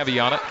 feet and is heavy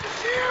on it.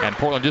 And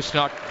Portland just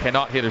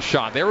cannot hit a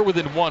shot. They were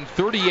within 1,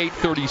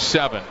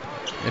 38-37.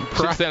 And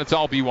since then, it's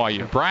all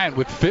BYU. Bryant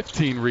with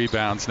 15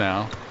 rebounds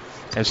now.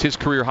 As his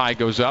career high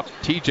goes up,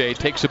 TJ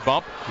takes a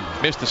bump.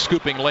 Missed the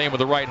scooping lane with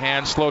the right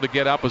hand. Slow to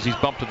get up as he's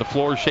bumped to the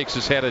floor. Shakes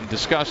his head in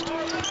disgust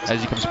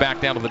as he comes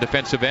back down to the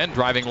defensive end.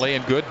 Driving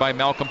lay-in good by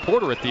Malcolm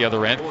Porter at the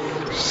other end.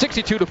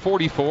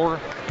 62-44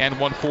 and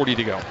 1:40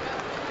 to go.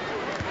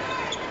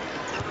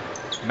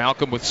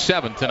 Malcolm with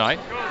 7 tonight.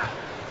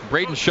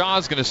 Braden Shaw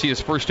is going to see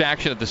his first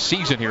action of the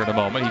season here in a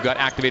moment. He got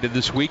activated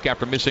this week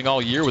after missing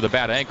all year with a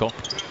bad ankle.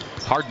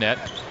 Hardnett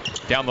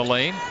down the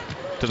lane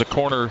to the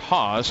corner.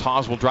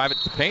 Haas will drive it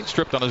to the paint.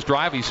 Stripped on his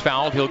drive. He's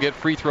fouled. He'll get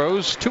free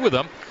throws, 2 of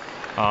them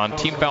on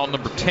team foul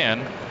number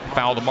 10.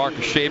 Foul to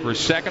Marcus Shaver's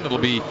second. It'll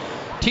be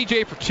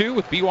TJ for 2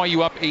 with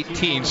BYU up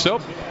 18. So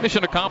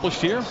mission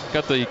accomplished here.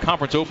 Got the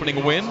conference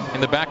opening win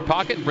in the back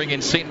pocket. Bring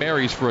in St.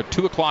 Mary's for a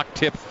 2 o'clock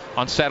tip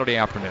on Saturday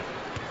afternoon.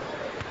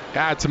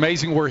 Yeah, it's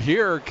amazing we're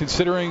here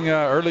considering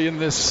early in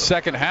this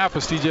second half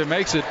as TJ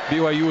makes it,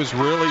 BYU is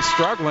really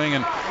struggling,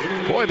 and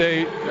boy,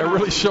 they're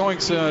really showing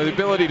the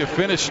ability to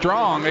finish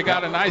strong. They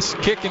got a nice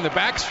kick in the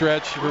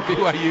backstretch for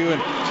BYU,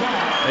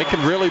 and they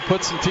can really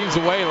put some teams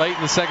away late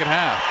in the second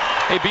half.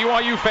 Hey,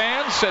 BYU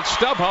fans, at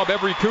StubHub,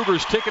 every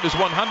Cougars ticket is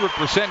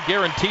 100%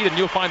 guaranteed, and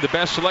you'll find the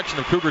best selection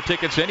of Cougar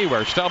tickets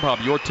anywhere.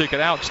 StubHub, your ticket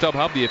out.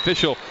 StubHub, the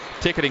official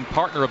ticketing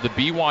partner of the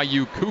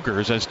BYU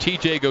Cougars, as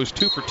TJ goes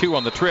 2 for 2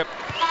 on the trip.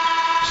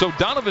 So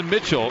Donovan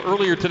Mitchell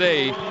earlier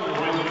today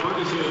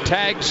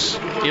tags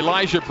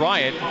Elijah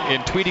Bryant in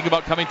tweeting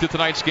about coming to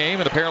tonight's game,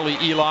 and apparently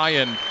Eli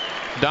and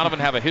Donovan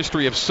have a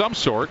history of some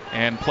sort,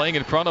 and playing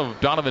in front of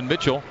Donovan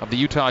Mitchell of the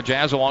Utah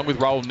Jazz along with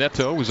Raul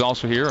Neto, who's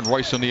also here, and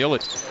Royce O'Neal.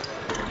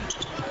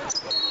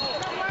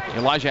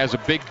 Elijah has a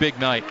big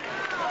night.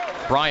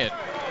 Bryant,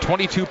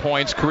 22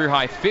 points, career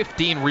high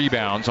 15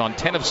 rebounds on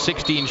 10 of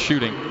 16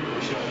 shooting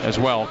as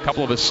well. A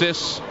couple of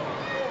assists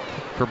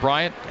for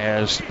Bryant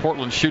as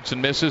Portland shoots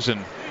and misses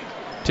and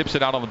tips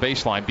it out on the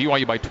baseline.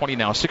 BYU by 20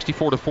 now,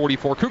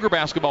 64-44. Cougar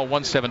basketball,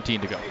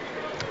 1:17 to go.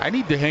 I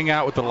need to hang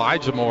out with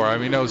Elijah more. I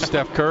mean, you know,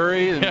 Steph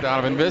Curry and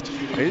Donovan Mitchell.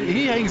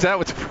 He hangs out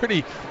with a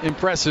pretty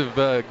impressive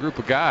group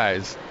of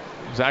guys.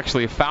 It was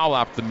actually a foul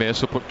after the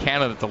miss. He'll put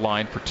Cannon at the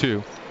line for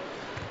 2.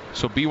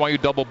 So BYU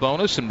double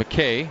bonus, and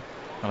McKay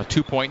on a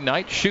 2-point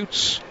night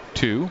shoots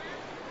 2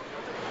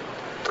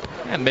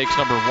 and makes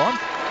number 1.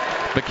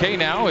 McKay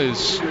now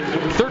is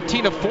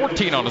 13 of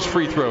 14 on his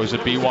free throws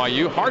at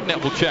BYU.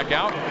 Hardnett will check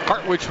out,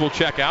 Hartwich will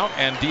check out,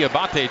 and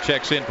Diabate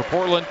checks in for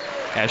Portland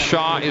as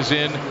Shaw is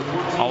in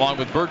along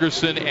with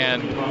Bergerson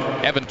and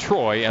Evan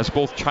Troy, as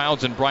both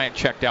Childs and Bryant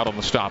checked out on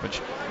the stoppage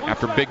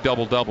after big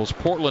double-doubles.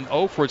 Portland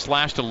 0 for its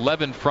last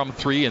 11 from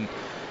 3, and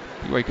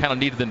BYU kind of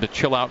needed them to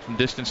chill out from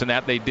distance, and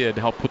that they did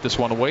to help put this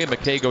one away. And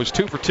McKay goes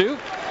 2 for 2,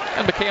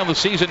 and McKay on the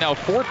season now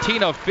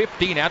 14 of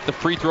 15 at the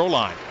free throw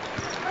line.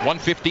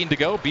 1:15 to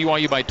go.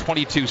 BYU by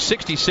 22,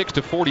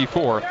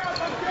 66-44.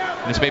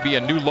 This may be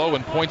a new low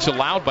in points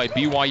allowed by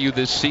BYU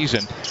this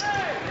season,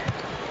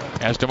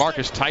 as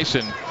DeMarcus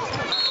Tyson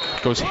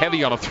goes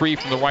heavy on a 3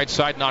 from the right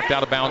side, knocked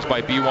out of bounds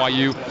by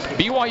BYU.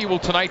 BYU will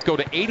tonight go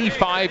to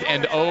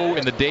 85-0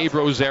 in the Dave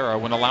Rose era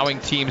when allowing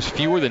teams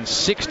fewer than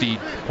 60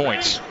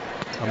 points.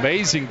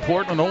 Amazing.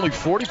 Portland only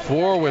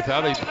 44 with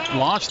how they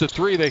launched the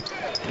 3. They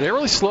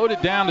really slowed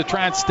it down to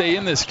try and stay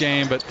in this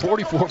game, but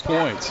 44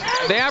 points.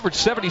 They averaged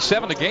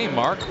 77 a game,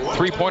 Mark.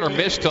 3-pointer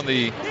missed on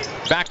the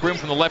back rim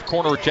from the left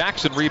corner.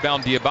 Jackson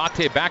rebound.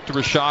 Diabate back to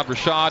Rashad.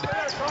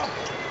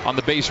 Rashad on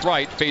the base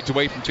right, fades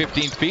away from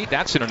 15 feet.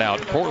 That's in and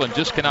out. Portland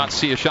just cannot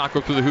see a shot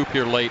go through the hoop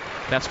here late.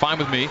 That's fine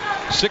with me.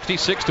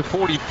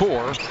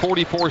 66-44.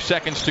 44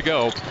 seconds to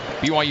go.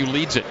 BYU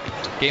leads it.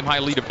 Game high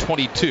lead of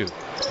 22.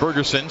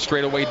 Bergerson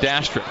straightaway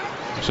dashed it.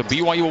 So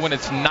BYU will win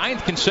its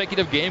 9th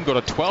consecutive game, go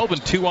to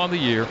 12-2 on the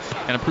year,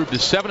 and improve to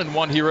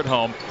 7-1 here at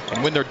home,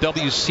 and win their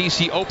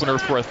WCC opener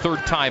for a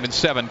 3rd time in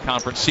 7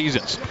 conference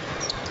seasons.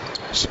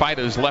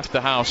 Spida's left the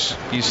house.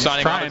 He's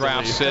signing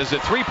autographs. Says that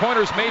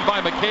 3-pointers made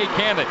by McKay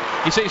Cannon.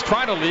 He says he's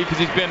trying to leave because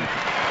he's been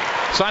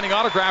signing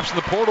autographs in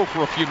the portal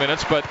for a few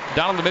minutes, but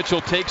Donovan Mitchell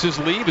takes his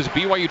leave as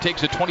BYU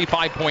takes a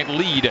 25-point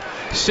lead,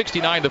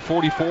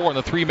 69-44 on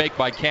the 3 make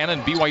by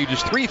Cannon. BYU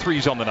just 3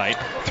 threes on the night,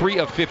 3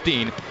 of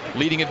 15,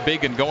 leading it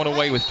big and going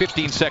away with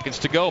 15 seconds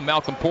to go.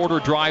 Malcolm Porter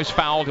drives,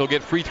 fouled. He'll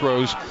get free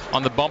throws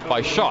on the bump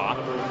by Shaw.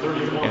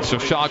 And so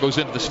Shaw goes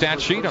into the stat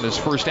sheet on his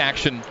first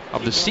action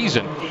of the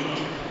season.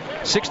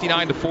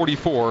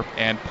 69-44,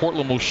 and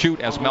Portland will shoot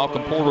as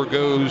Malcolm Porter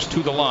goes to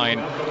the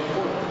line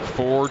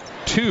for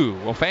 2.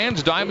 Well,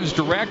 fans, Diamonds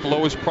Direct,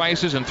 lowest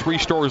prices in 3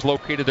 stores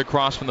located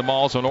across from the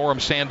malls on Orem,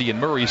 Sandy,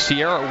 and Murray.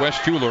 Sierra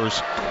West Jewelers,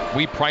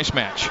 we price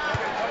match.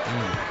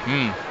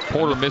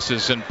 Porter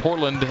misses, and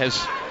Portland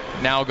has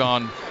now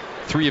gone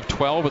 3 of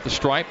 12 at the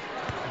stripe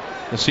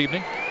this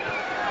evening.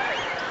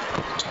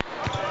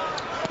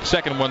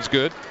 Second one's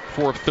good,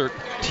 4 of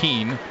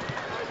 13.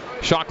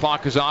 Shot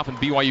clock is off, and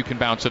BYU can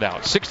bounce it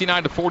out.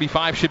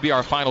 69-45 should be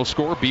our final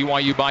score.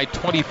 BYU by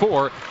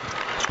 24.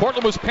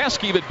 Portland was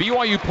pesky, but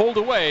BYU pulled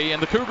away,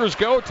 and the Cougars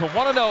go to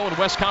 1-0 in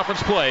West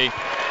Conference play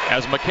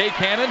as McKay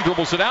Cannon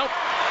dribbles it out.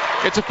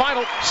 It's a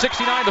final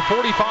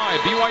 69-45.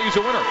 BYU's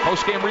a winner.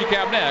 Post-game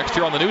recap next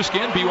here on the new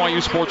skin,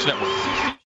 BYU Sports Network.